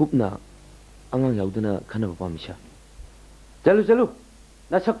अमुक्तंग कुपना अंगांग याउदना खनबा पामिसा चलु चलु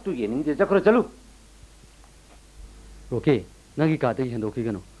नसक्तु येनिंग जखरो चलु ओके नगी काते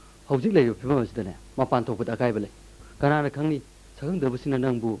हेंदोखिगनो हौजिक लेयो फिबम असदने मपान थोपदा काइबले कनाना खंगनी सगंग दबसिना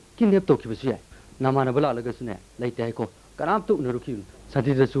नंगबु किडनैप तोखिबसु याय नामानबा लालगसुने लैते हाइको कनाम तो उनरुखि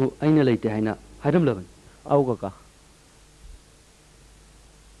सतिदसु आइना लैते हाइना हाइरम लबन आउ काका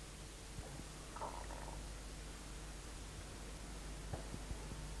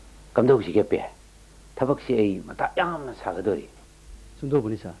कमदौसिगे पे थबकसे आई मता यामना सागदोरी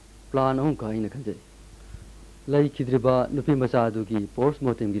सुंदोबनि सा प्लान अहम का आइना खंजे लैखिद्रिबा नुपि मचा दुगी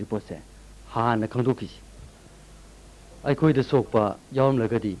पोस्टमार्टम गी रिपोर्ट से हाना खंदोखिसि अखोइद सोकपा यावम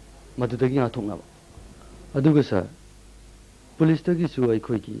लगदी मदुदगी आथोंनाबा अदुगा सर पुलिस तगी सु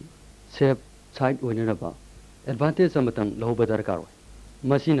अखोइगी सेफ साइड ओइनरबा एडवांटेज अमतंग लौबा दरकार ओइ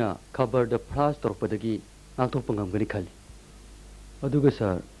मसिना खबर the flush तोरपदगी आथोपा ngamgani khali अदुगा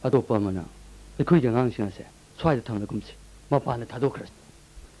sir अतोपा मना अखोइगी ngang से स्वाइद थंगलगुमसि मपाना थादोखरस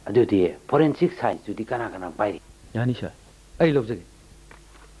अदुदि फोरेंसिक साइंस जुदी कना कना पाइरि यानी सर आई लौजगे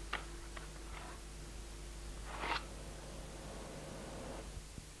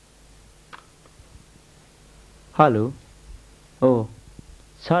हेलो ओ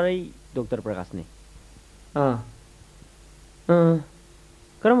सारै डॉक्टर प्रकाश ने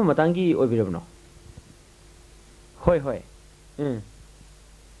करम मतंगी ओबिरबनो होय होय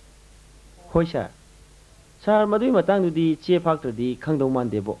होय सर मदुई मतंगदुदी चे फाक्टरदी खंगदौ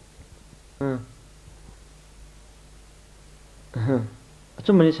मानदेबो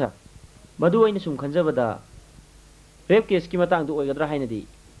अचुमनि सर मदु ओइने सुम खंजबदा रेप केस की मतंगदु ओइगदरा हाइनदी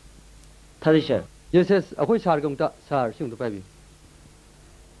थादि सर यस यस अखोई सार गंता सार सिंग पाइबी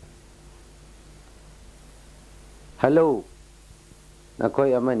हेलो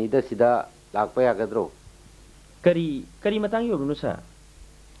नखोई अमनी द सिदा Lakpa यागद्रो kari matang yorunu sa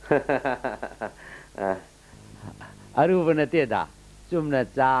aruba na te da chumna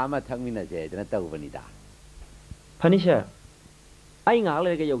cha ma thangmina je dana tawbani da phani sir ai ngak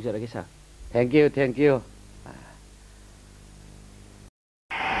le ga yojara ke sa thank you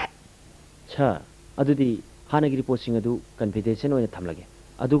cha adudi hanagi report sing adu confidential oina thamlage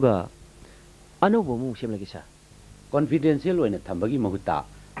aduga anobo mu semlage sa confidential oina thambagi mahutta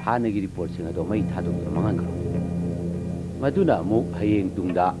hanagi report sing adu mai thadu mangan karo maduna mu hayeng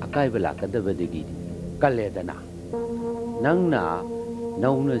tungda akai bala kadabadegi kalledana nangna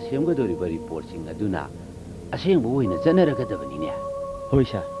nauna semgadori ba report sing aduna aseng bu oina janaragadabani ne hoi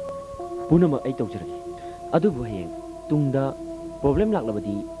sa punama ai tawjarage adubu hayeng tungda problem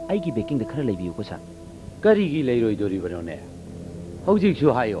laklabadi aigi baking da khara leibiyu ko sa kari gi leiroi dori banone hojik su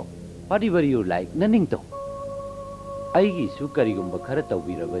hayo padi bariyu like naning to aigi su kari gumba khara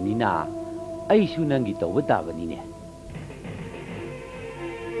tawbirabani na ai su nangi tawba bani ne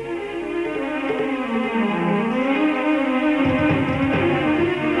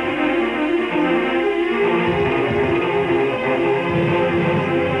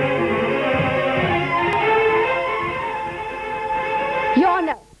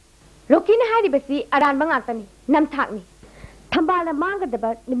Rocky na hari basi aran bangakani nam thakni thambal na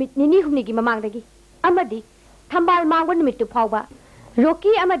manggadaba nimit nini humni gi mamangdagi amadi thambal mangwa nimit tu phawba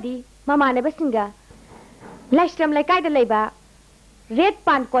Rocky amadi mamane basinga lashram laikai da leiba red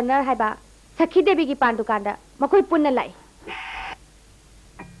pan corner haiba sakhi devi gi pan dukanda makoi punna lai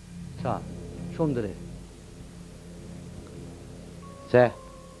sa somdare se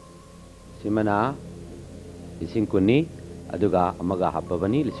simana ising kunni aduga amaga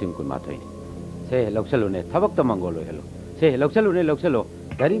hababani lising kun mathoi se loksalo ne thabak ta mangolo hello se loksalo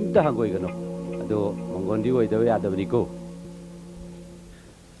darim da hangoi gano ado mangondi oi dawe adabni ko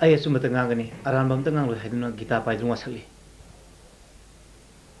ai asumata ngangani arambam ta nganglo haiduna gita paidrunga sali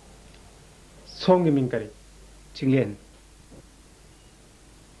Song min kari Chinglen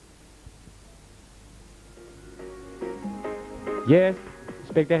Yes,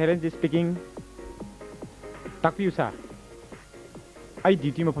 Inspector Herenji speaking. Takpiu sir. I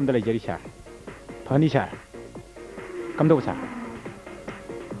duty mo pamdala jari sir. Phani sir. Kamdo sir.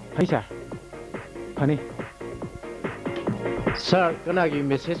 Phani sir. Phani. Sir, kana gi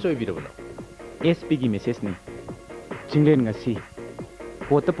message oi biro no. SP gi message ni. Chinglen ngasi.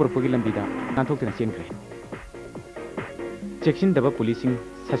 Pota purpagi lambida nanthok tena senkre. Checksin daba policing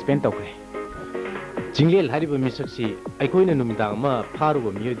suspend tawkre. Jinglel hariba misaksi aikoina numidang ma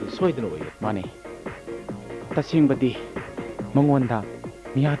pharuba miyodi soidna oi mane tasing mangonda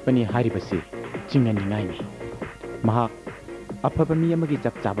miyat pani haribasi chingna ningai ni mahak afaba mi amagi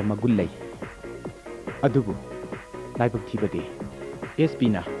chap chaba magul lei adubu laibak thibadi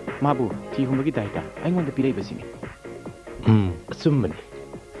SP na mabu thi humagi daita aingonda pirai basini asumani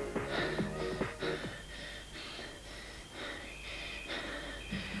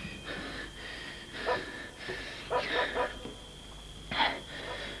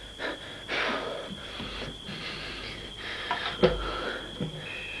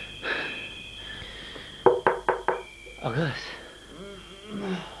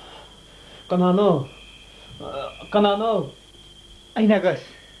Kanano ai nagas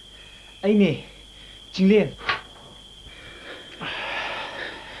ai ne Chinglen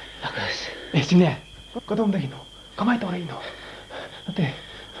Agas Chinglen kodom dagino kamai tawrai no ate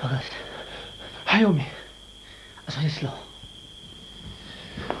Agas hayomi asai slow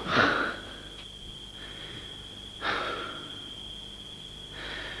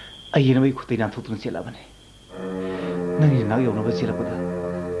ai na bai khutai na thotun chela bane nangi na yo no ba chela pada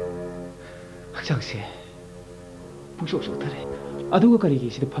hakchangse 뭉쳐서 그래. 아두가 가리기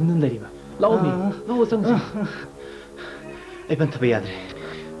시대 밟는 날이마. 라오미, 너 상상. 애반 탑에 야들.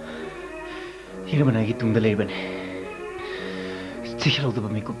 이러면 아기 뚱들 애반. 지켜로도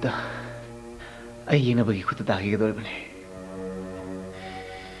밤이 굽다. 아이 얘나 버기 그것도 다기게 돌반에.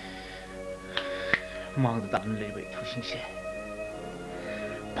 망도 다른 레이버이 투신시.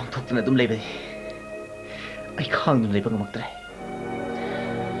 방톡도 좀 레이버이. 아이 강도 레이버가 먹더래.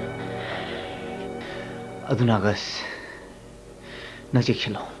 아두나가스. Nasi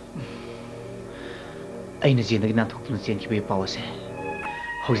kilo, ay na siya naging natukto na siya kibay pawase.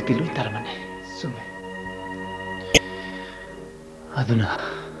 Hawag tilo yung taraman eh. Sume. Aduna,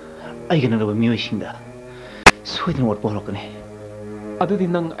 ay ganang rawa miyo ising da. Suway din wad pohlok ka ne. Ado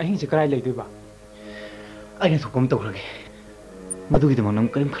din nang ahing si karay lay, diba? Ay na tukam tawag lagi. Madugi naman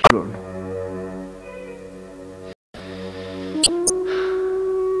nang kalim kalor no.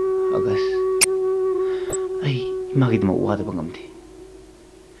 Agas, ay magid mo uwada bang amti.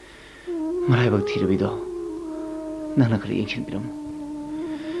 Maray bag tiro bido, nang khari yengchin biram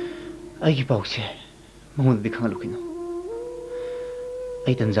ai gi pause mangod di khangal kino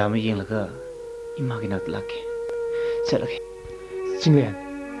ai tanza ma yeng laga ima gi nak lake chalake Chinglen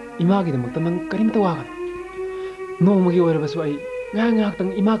ima gi damak nang karim tawa ga no magi oira basu ai nga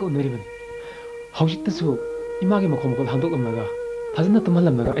tang ima ga unri bani hawjik tasu ima gi makhom ko handok amnaga fazna tumal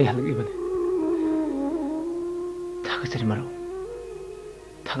amnaga ai halgi bani thaga chari maro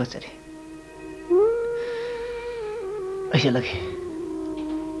thaga chari ai chalake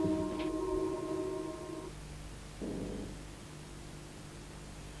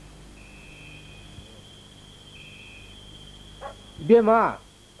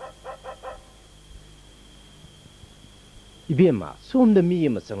Ibema somda mi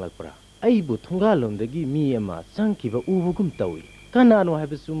ama changlakpra aibu thongalomdagi mi ama changkiba ubugum tawi kanano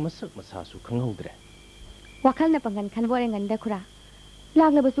haibasu masak masasu khanghaudre wakhalna pangan khanbore nganda khura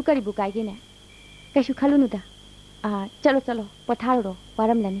laglabasu karibu kaigene kaishu khalunuda chalo potharo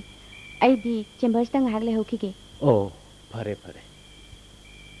paramlani aidi chambers tang hagle hokige oh phare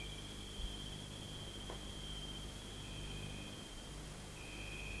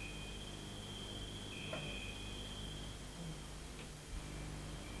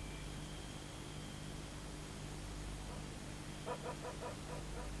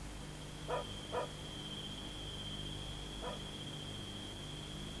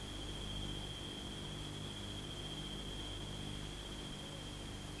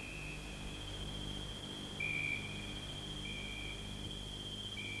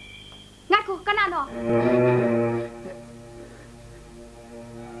Ngaku kanano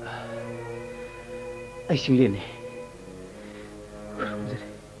ai singlene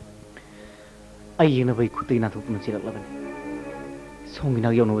ai yena bai khutai na thuk na chirak labani songi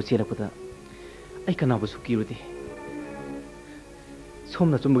na yono chirak kuda ai kana bu suki rudi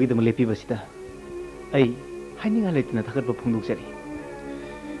somna chumbugi dam lepi basida ai haininga leitina thakat ba phungduk chari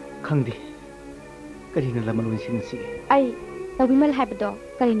khangdi karina laman sin si ai tawimal haibdo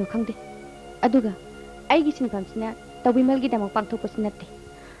karino khangdi aduga aigi sinfamsina tawimal gi damak pangthok pasinate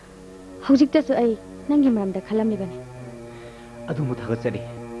hawjik tasu ai nangi maramda khalamni bane adu mu thagat chari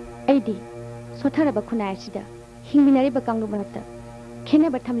aidi sothara ba khunai sida hingminari ba kanglu marakta khena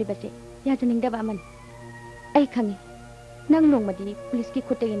ba thamli base ya janing da ba man ai khangi nang nongmadi police ki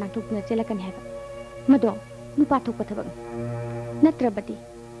khotegi nathukna chelakani haba mado nupa thokpa thabak natrabadi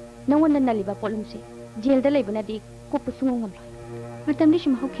nangona naliba polumse jail da leibana di kopusungo ngamlo matamdi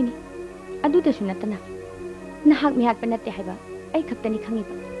shima hokhini adu da sunatana nahak mihak panate haiba ai khaktani khangi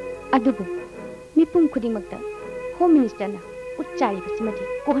ba adubu mipum khuding makta home minister na uchari basimadi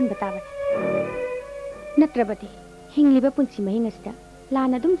kohan bataba natrabadi hingliba punsi mahinga sida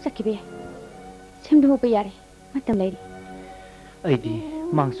lana dum sakhibe semdu ba yare matam leiri aidi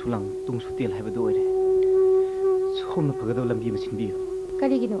mangsulang tungsutel haiba do ore somna phagado lambi masinbi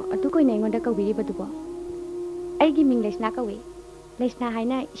karigino adu koina ingonda kawbiri badubo aigi ming lesna kawe lesna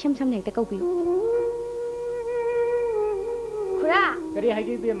haina isham sam nekta kawbiu khura kari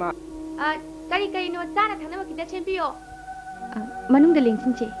haigi bema kari no chana thangna kita chempiyo manung da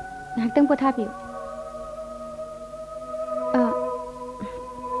lengsinche nahtang pothabiyo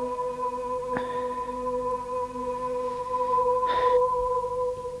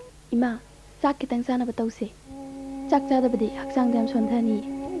ima chak kitang sana batause chak chada badi haksang jam sonthani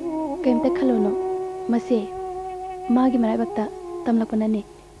kemte khalono mase magi marai bakta tamlakpanane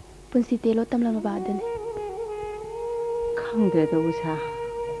punsi telo tamlama badane khangde da usa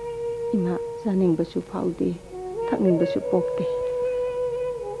ima zaning basu phaude thakning basu pokte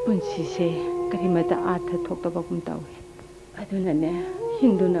punsi se karimata atha thokta bakum tawe aduna ne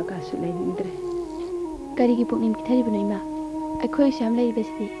hinduna ka su leindre karigi poknim kithari bano ima akhoi sham lei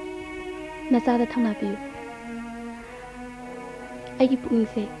besi nasada thangna piu aigi pukning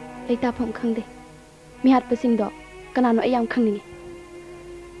se leita phom khangde mihat pasing do kanano ayam khangninge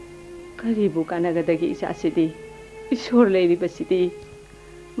karibu kanaga dagi isa sidi isor leiri basidi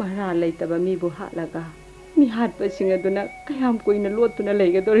mara leitaba mi bu halaga mi hat pasing aduna kayam koina lotuna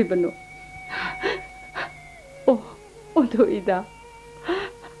leiga doribano odo ida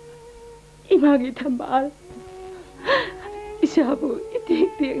imagi thambal isabu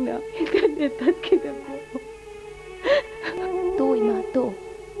itik na ikane tatkida to ima to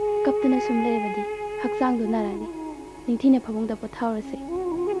kaptana sumle badi haksang do narani ningthine phabong da pothawrase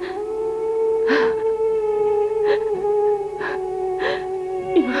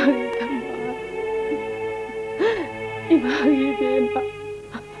imagi thambal imagi bena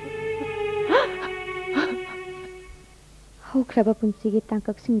haukraba punsigi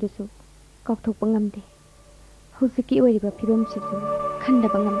tangkak singdusu kaukthokpa ngamde huziki oiriba phibam sisu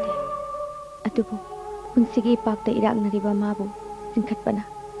khandaba ngamde atubu ꯄꯨꯟꯁꯤꯒꯤ ꯏꯄꯥꯛꯇ ꯏꯔꯥꯛꯅꯔꯤꯕ ꯃꯥꯕꯨ ꯆꯤꯡꯈꯠꯄꯅ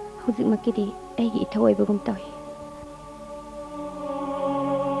ꯍꯧꯖꯤꯛꯃꯛꯀꯤꯗꯤ ꯑꯩꯒꯤ ꯏꯊꯧ ꯑꯣꯏꯕꯒꯨꯝ ꯇꯧꯏ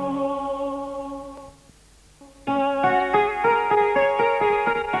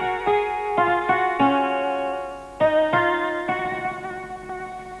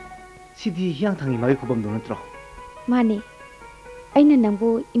सिदी हियांग थांगी मागी खुबम दो नत्रो माने अैना नंबु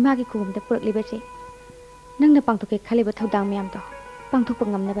Imangi खुबम दा पुरकलिबसे नंगना पांथोके खालिबा थौदांग ma'am दो पांथोकपा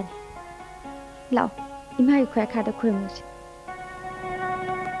ngamnabani लाओ इमागी खोया खादा खुरमुसी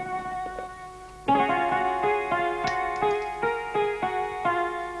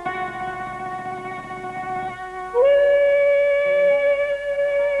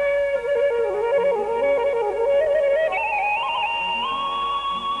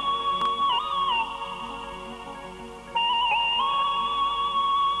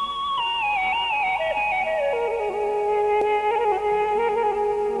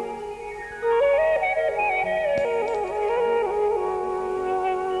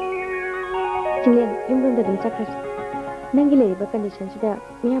Jinglen, yumrunda dum chakras. Nangi leiba condition sida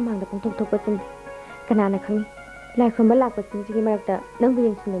miyam hangda pungthok thokpa chim. Kanana khangi. Lai khomba lakpa chim sigi marakta nangbu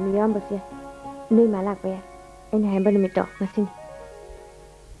yengsinda miyam basi. Nui ma lakpa ya. Aina hamba numito ngasini.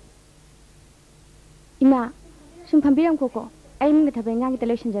 Ima, sum pambiram koko. Ai munga thabai ngangi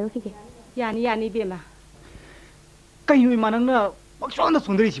television jaru khige. Yani bema. Kayu ima nangna maksonda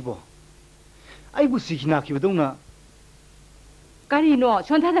sundari sibo. Ai bu sikina ki badungna. Kari no,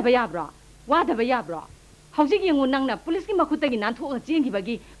 sonta da bayabra. Wada bayabra. Hauzik yengu nangna police ki makutagi nanthok chengi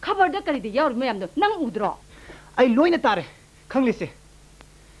bagi khabar da kari de yaur mayam do nang udro. Ai loina tare. Khanglese.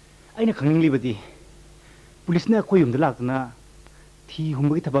 Aina khangli badi. Police na khoi yum da lakna thi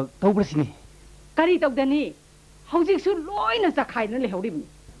humbagi thabak tawbra sini. Kari tawdani. Hauzik su loina zakhai na lehawribni.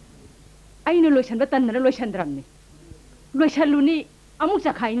 Aina loisan ba tan na loisan dramni. Loisan luni amuk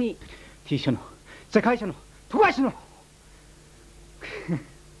zakhai ni. Thi sono. Zakhai sono. Thuai sono.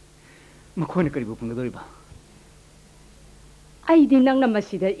 Makhoina karibu pungdoriba. Ai di nang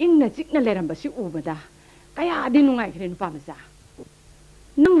namasida ingna chikna leramba si ubada. Kaya di nungai khre nupa masa.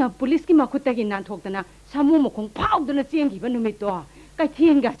 Nang na police ki makhuta gi nan thoktana samu mokhong phaudana chengi ba numit to. Kai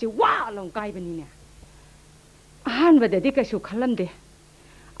thienga chi wa long kai bani ne. Ahan badadi kasu khalamde.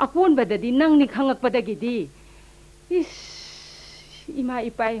 Akon badadi nang ni khangak padagi di. Is ima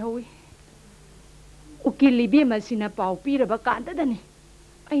ipai howi. Ukili bi masina pau piraba kanda dani.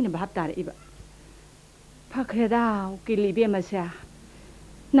 Aina bhab tare iba. Phakreda ukili be masya.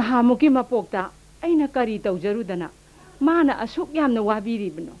 Nahamuki mapokta aina kari tawjarudana mana asuk yamna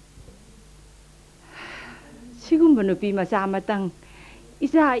wabiribno. Sigumba nupi macha amatang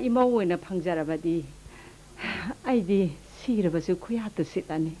isa imau oina phangjarabadi. Aidi sirabasu khuyatu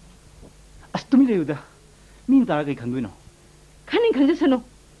sitani. Astumi leuda. Min tara kai khanduino. Khanin khanjasano.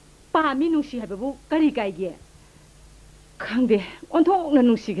 Pa mi nusi hababu kari kaige. Khangde onthokna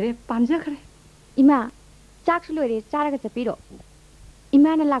nusigre pamjakhre. Ima chak su loire charaga chapiro.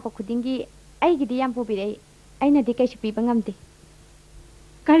 Ima na lakpa khudingi aigidi yam pobirei. Aina di kaisu piba ngamde.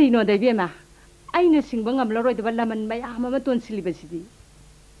 Kari no dai bema. Aina singba ngamlaroi da laman mayam ama ton silibasidi.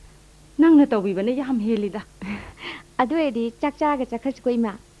 Nangna tawbibana yam helida. Adu edi chak charaga chakhach ko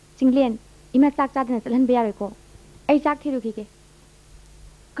ima. Jinglen ima chak chadana chalhan ba yaroi ko. Ai chak thiru khige.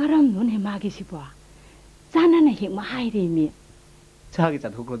 Karam no ne magi sibwa. Sana na hik ma hai re mi. Chagi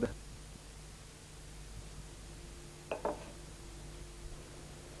chathokroda.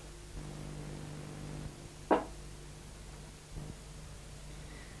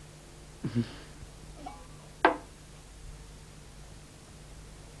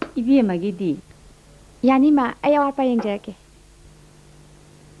 Ibi magi di. Yani ma ai awar pa yengjarake.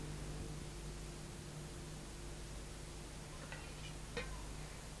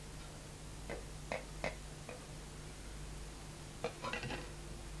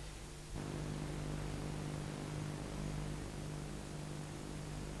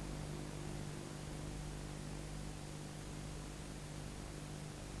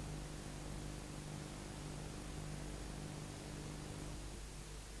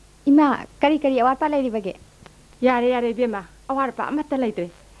 Ima kari awar pa lai ribage. Yare bema awar pa amata laitre.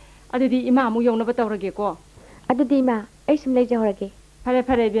 Adudi ima mu yongna ba tawrage ko. Adudi ima ai sum lai jahorage.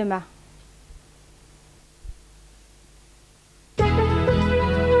 Phare bema.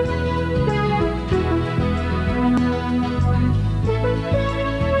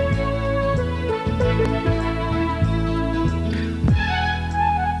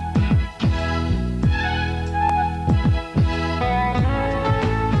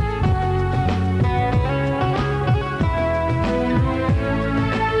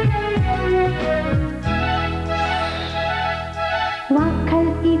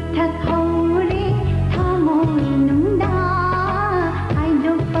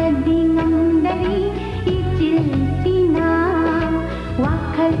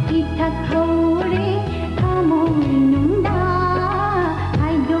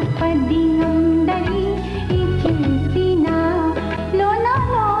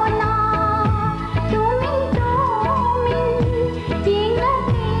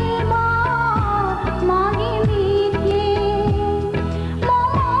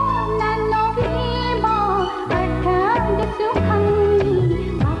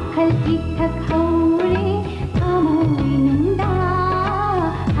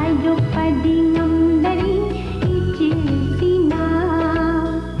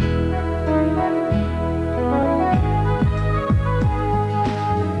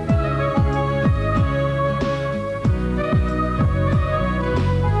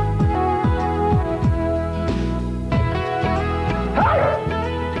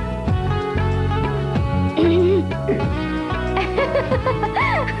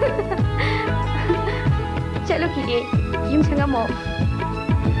 ꯊꯝꯃꯒꯦ ꯌꯨꯝ ꯁꯪꯉꯝꯃꯣ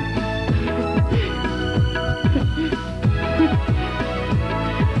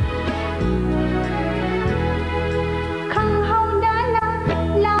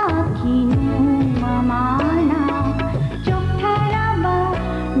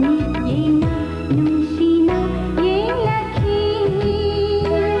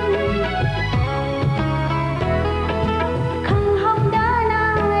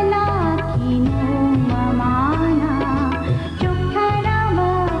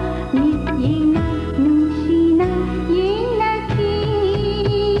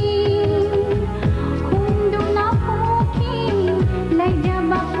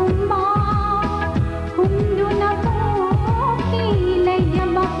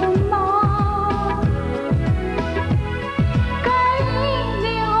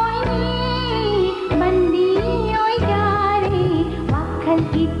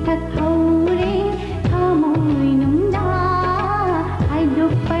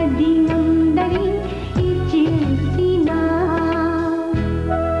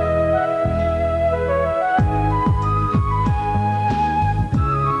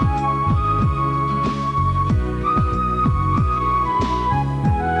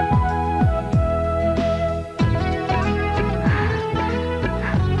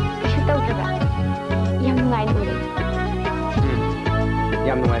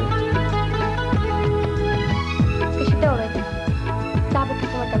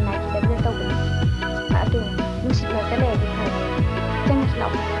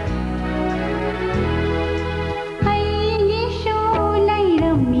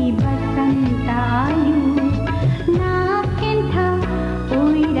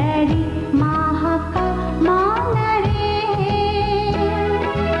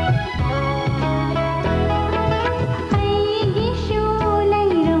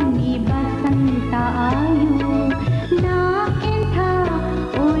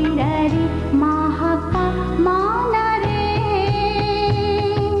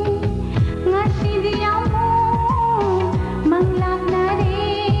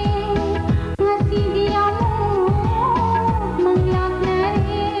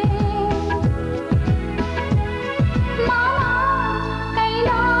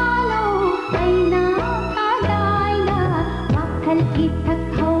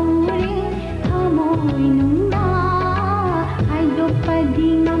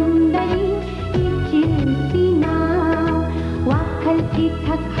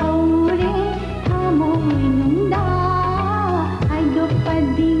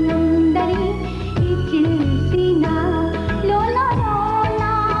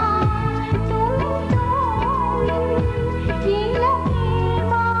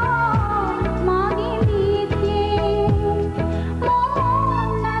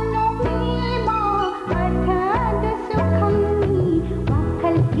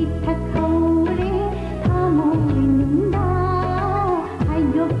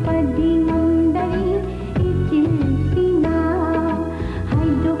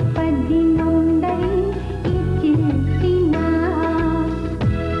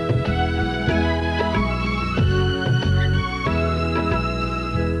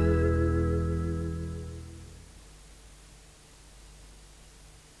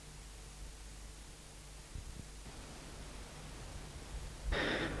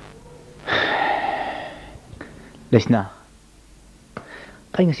Lesna,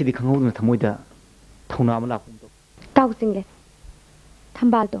 ay nga sidi kangawag na tamoy da tauna mo lakong to. Tao singlet,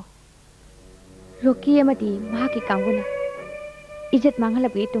 thambal to. Rocky amadi mahaki kanguna. Ijat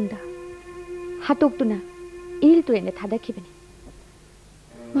mangalab itong da. Hatok to na, inil to rin at hadaki bani.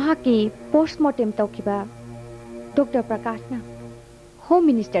 Mahaki postmortem tau kiba Dr. Prakash na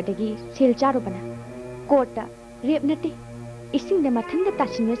Home Minister dagi sel charo bana. Court da rape nati ising da mathanda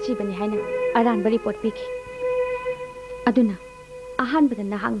tashin si bani haina aran bari report piki. Aduna ahan bada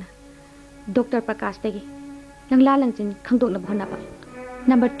nahangna Dr. Prakash dagi nang lalangjin khangdok na bhona ba.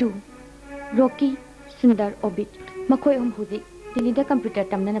 Number 2 Rocky Sundar Obit makhoi hudik Delhi da computer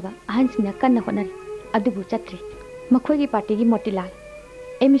tamna na ba ahan sina kan na honari adubu chatri makhoi gi party gi motilal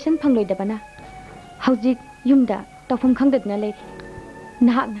emission phangloi da bana haujik yumda tawfam khangdadna lei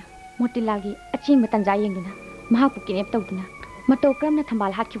nahakna motilal gi aching matanja yengduna mahapu kinep tawduna mato kramna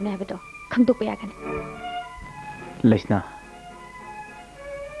thambal hakibna habado khangdok pa yakan Lesna,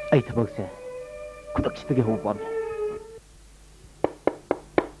 ay tabag se kudak sitagi ho pam.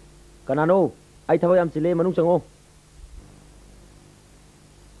 Kanano, ay tabag am sile manung sango.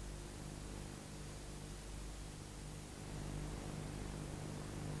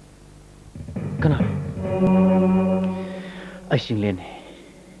 Kana ay singlen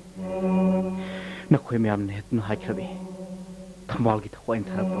नखोई ma'am ने तुम high Kharbi थंबाल की थवाइन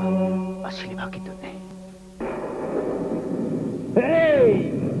थरप असली बाकी तो नहीं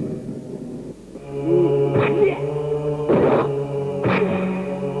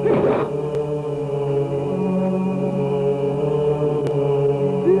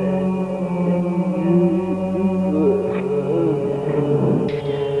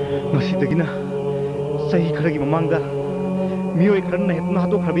मसीदगिना सही खरगी ममांगदा मियोई खरन हेतुन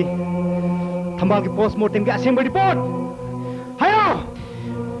हातो खरबी थंबाल की postmortem के असेंबली रिपोर्ट हायो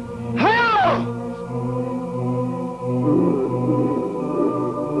हायो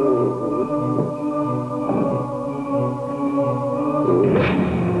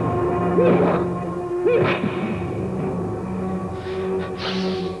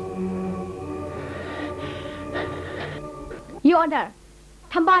Your Honor,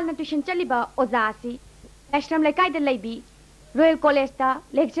 थंबाल न tuition चलीबा ओजासी national लेकाई the लेबी royal college दा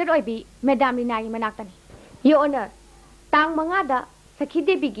लेक्चर ओइबी मैडम रीना की मनाक्तनी योर ऑनर तांग मंगादा सखी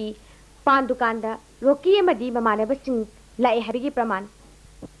देवी की पान दुकान दा रोकी अमदी ममानब सिंह लाए हबिगी प्रमाण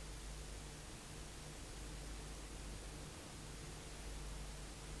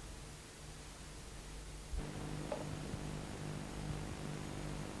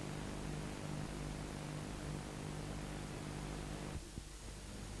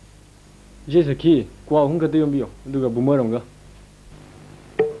ये सखी क्वा हम कते यम बियो दुगा बुमरंगा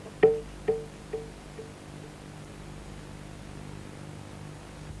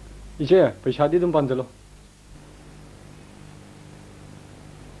इसे पैसा दी तुम पांचलो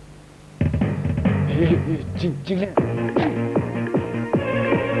चिंगले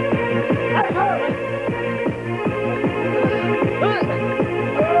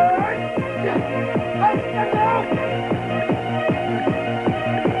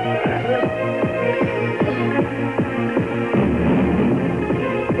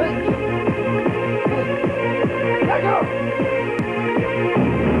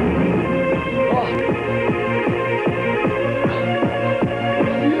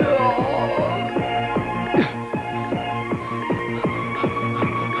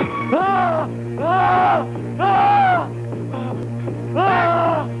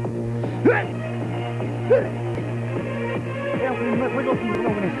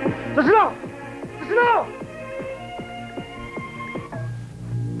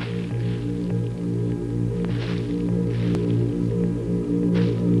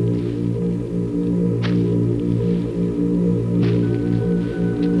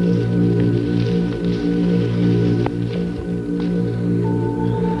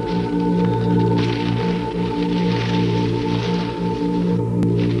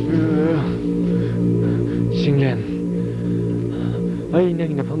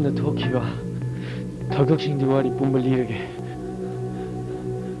थगदोक्सिंग दिवारी पुंब लिरगे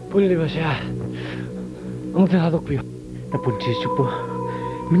पुल्लिबसे अमुक हादोक्पियो न पुंची सुपो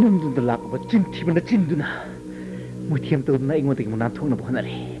मिनमदुन द लाकबा चिंथिबन चिंदुना मुथियम तोना इंगोदि मुना थोंना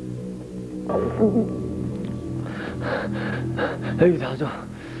बहनारे एई दाजो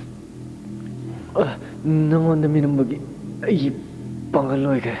नंगोंद मिनमबगी एई पंगल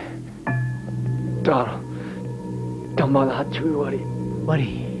लोइगे तारो तंबाल हाचुई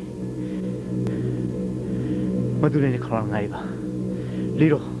वारी मधुने खरांगाइबा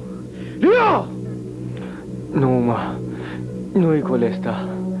लिरो नोमा नोई कॉलेजदा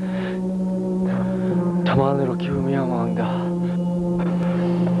थमाले रखिबा मियामांगदा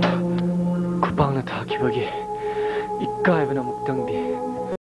खुपांगना थाखिबगी इकाइबना मुक्तंगदी